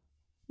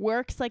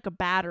works like a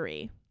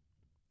battery.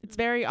 It's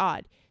very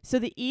odd. So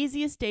the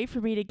easiest day for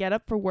me to get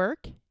up for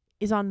work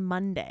is on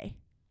Monday.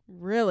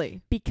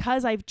 Really?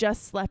 Because I've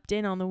just slept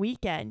in on the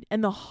weekend.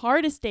 And the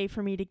hardest day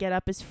for me to get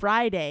up is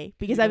Friday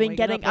because I've been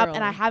getting up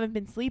and I haven't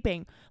been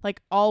sleeping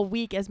like all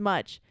week as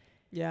much.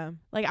 Yeah.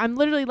 Like I'm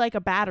literally like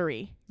a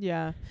battery.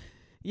 Yeah.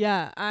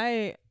 Yeah.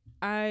 I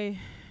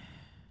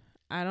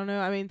don't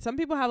know. I mean, some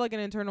people have like an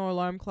internal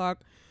alarm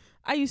clock.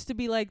 I used to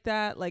be like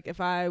that. Like if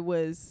that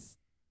was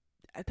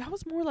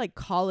more like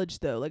college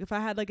though. Like if I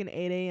had like an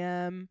 8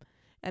 a.m.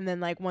 and then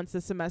like once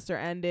the semester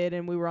ended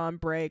and we were on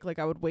break, like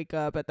I would wake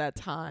up at that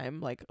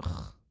time. Like,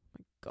 ugh,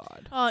 my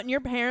God. And your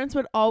parents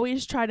would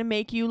always try to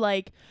make you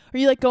like, or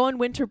you like go on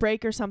winter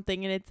break or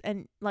something,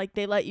 and like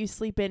they let you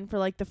sleep in for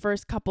like the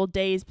first couple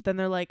days, but then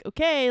they're like,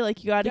 okay,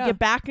 like you got to get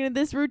back into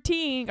this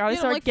routine. Got to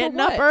start like, getting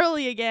up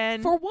early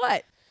again. For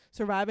what?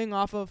 Surviving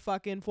off of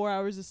fucking 4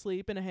 hours of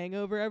sleep and a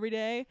hangover every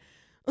day.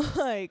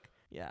 Like,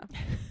 yeah.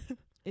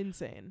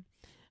 Insane.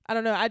 I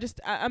don't know.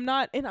 I'm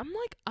not, and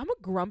I'm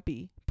a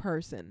grumpy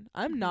person.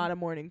 I'm not a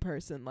morning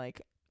person.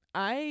 Like,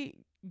 I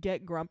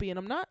get grumpy, and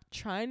I'm not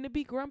trying to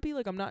be grumpy.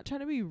 Like, I'm not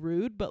trying to be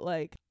rude, but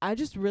like, I'm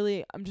just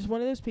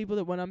one of those people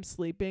that once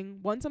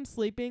I'm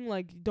sleeping,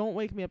 like, don't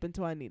wake me up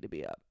until I need to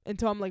be up,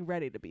 until I'm like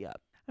ready to be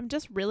up. I'm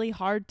just really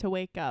hard to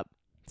wake up.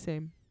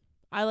 Same.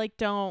 I like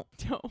I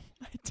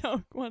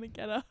don't want to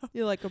get up.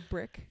 You're like a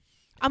brick.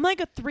 I'm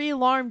like a 3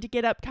 alarm to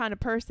get up kind of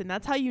person.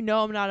 That's how you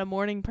know I'm not a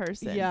morning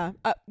person. Yeah.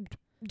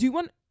 Do you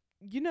want,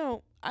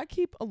 I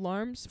keep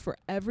alarms for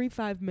every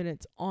 5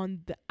 minutes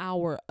on the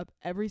hour of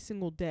every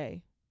single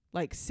day,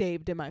 like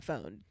saved in my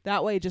phone.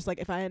 That way, just like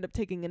if I end up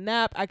taking a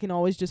nap, I can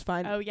always just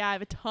find. Oh yeah, I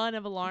have a ton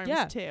of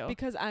alarms too.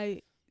 Because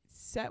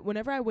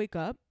whenever I wake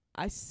up,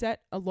 I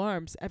set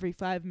alarms every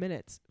 5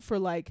 minutes for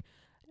like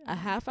a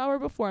half hour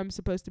before I'm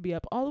supposed to be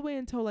up, all the way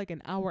until like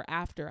an hour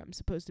after I'm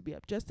supposed to be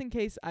up, just in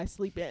case I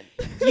sleep in.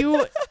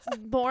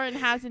 Lauren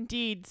has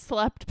indeed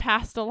slept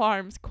past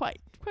alarms quite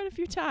a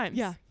few times.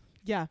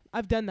 Yeah,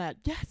 I've done that.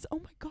 Yes. Oh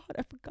my God,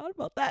 I forgot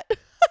about that.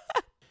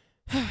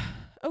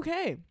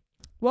 Okay.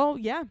 Well,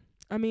 yeah.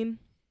 I mean,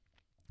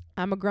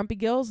 I'm a grumpy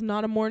gills,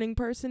 not a morning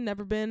person,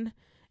 never been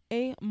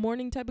a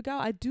morning type of gal.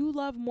 I do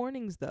love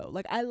mornings though.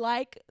 Like I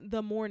like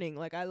the morning.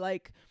 I'm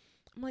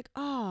like,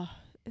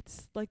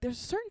 it's like there's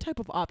a certain type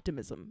of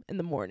optimism in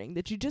the morning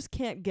that you just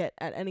can't get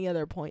at any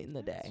other point in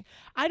the day.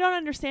 I don't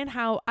understand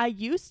how I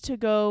used to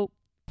go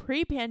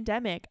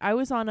pre-pandemic. I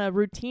was on a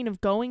routine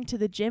of going to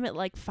the gym at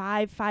like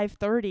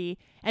 5:30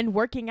 and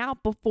working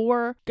out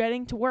before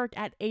getting to work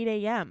at 8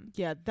 a.m.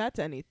 Yeah, that's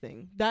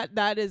anything.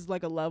 That is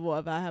like a level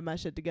of I have my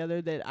shit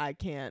together that I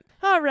can't.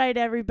 All right,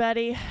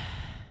 everybody.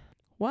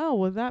 Well,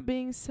 with that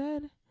being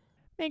said,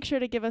 make sure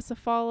to give us a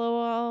follow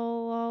on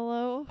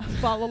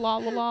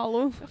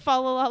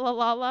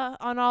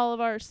all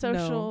of our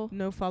social.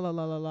 No follow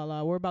la la la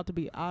la. We're about to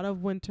be out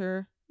of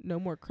winter. No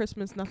more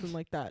Christmas, nothing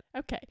like that.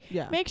 Okay.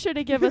 Yeah. Make sure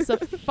to give us a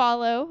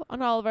follow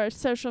on all of our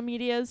social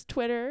medias,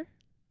 Twitter,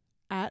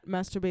 at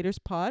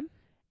MasterBaitersPod,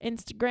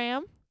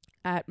 Instagram,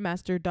 at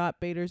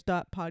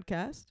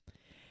master.baiters.podcast.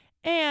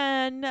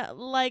 And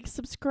like,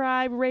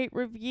 subscribe, rate,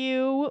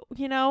 review.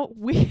 You know,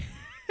 we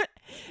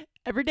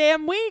every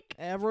damn week.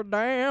 Every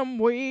damn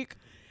week.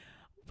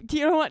 Do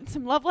you want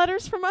some love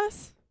letters from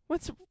us?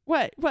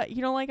 What?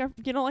 You don't like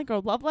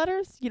our love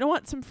letters? You don't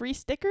want some free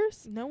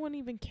stickers? No one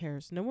even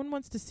cares. No one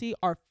wants to see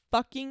our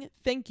fucking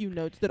thank you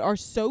notes that are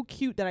so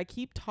cute that I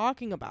keep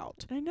talking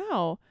about. I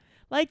know.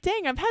 Like,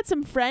 dang, I've had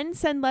some friends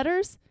send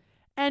letters,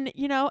 and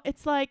you know,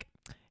 it's like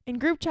in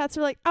group chats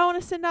they're like, I want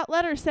to send out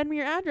letters, send me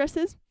your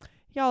addresses.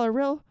 Y'all are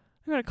real.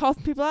 I'm gonna call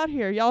some people out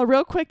here. Y'all are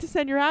real quick to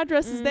send your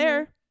addresses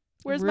there.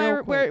 Where's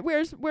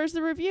where's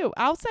the review?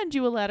 I'll send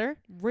you a letter.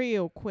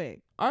 Real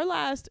quick. Our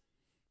last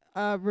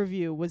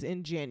review was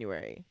in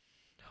January.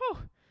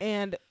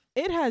 And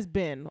it has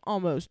been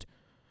almost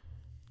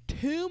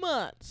 2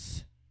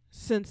 months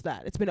since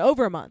that. It's been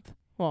over a month.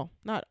 Well,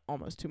 not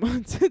almost 2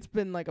 months. It's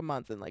been like a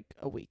month and like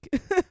a week.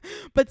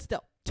 But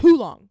still, too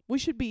long. We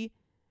should be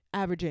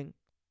averaging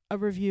a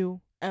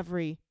review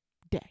every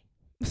day.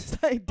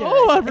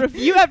 A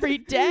review every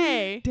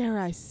day. Dare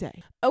I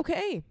say.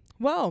 Okay.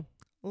 Well,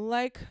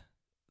 like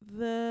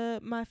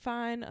my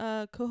fine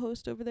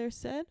co-host over there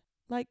said,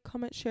 like,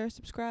 comment, share,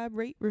 subscribe,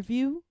 rate,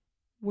 review.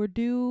 We're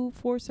due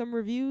for some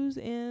reviews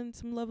and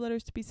some love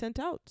letters to be sent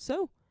out.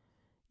 So,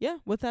 yeah,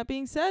 with that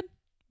being said,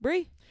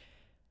 Bree,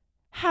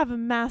 have a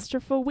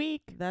masterful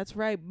week. That's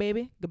right,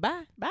 baby.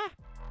 Goodbye. Bye.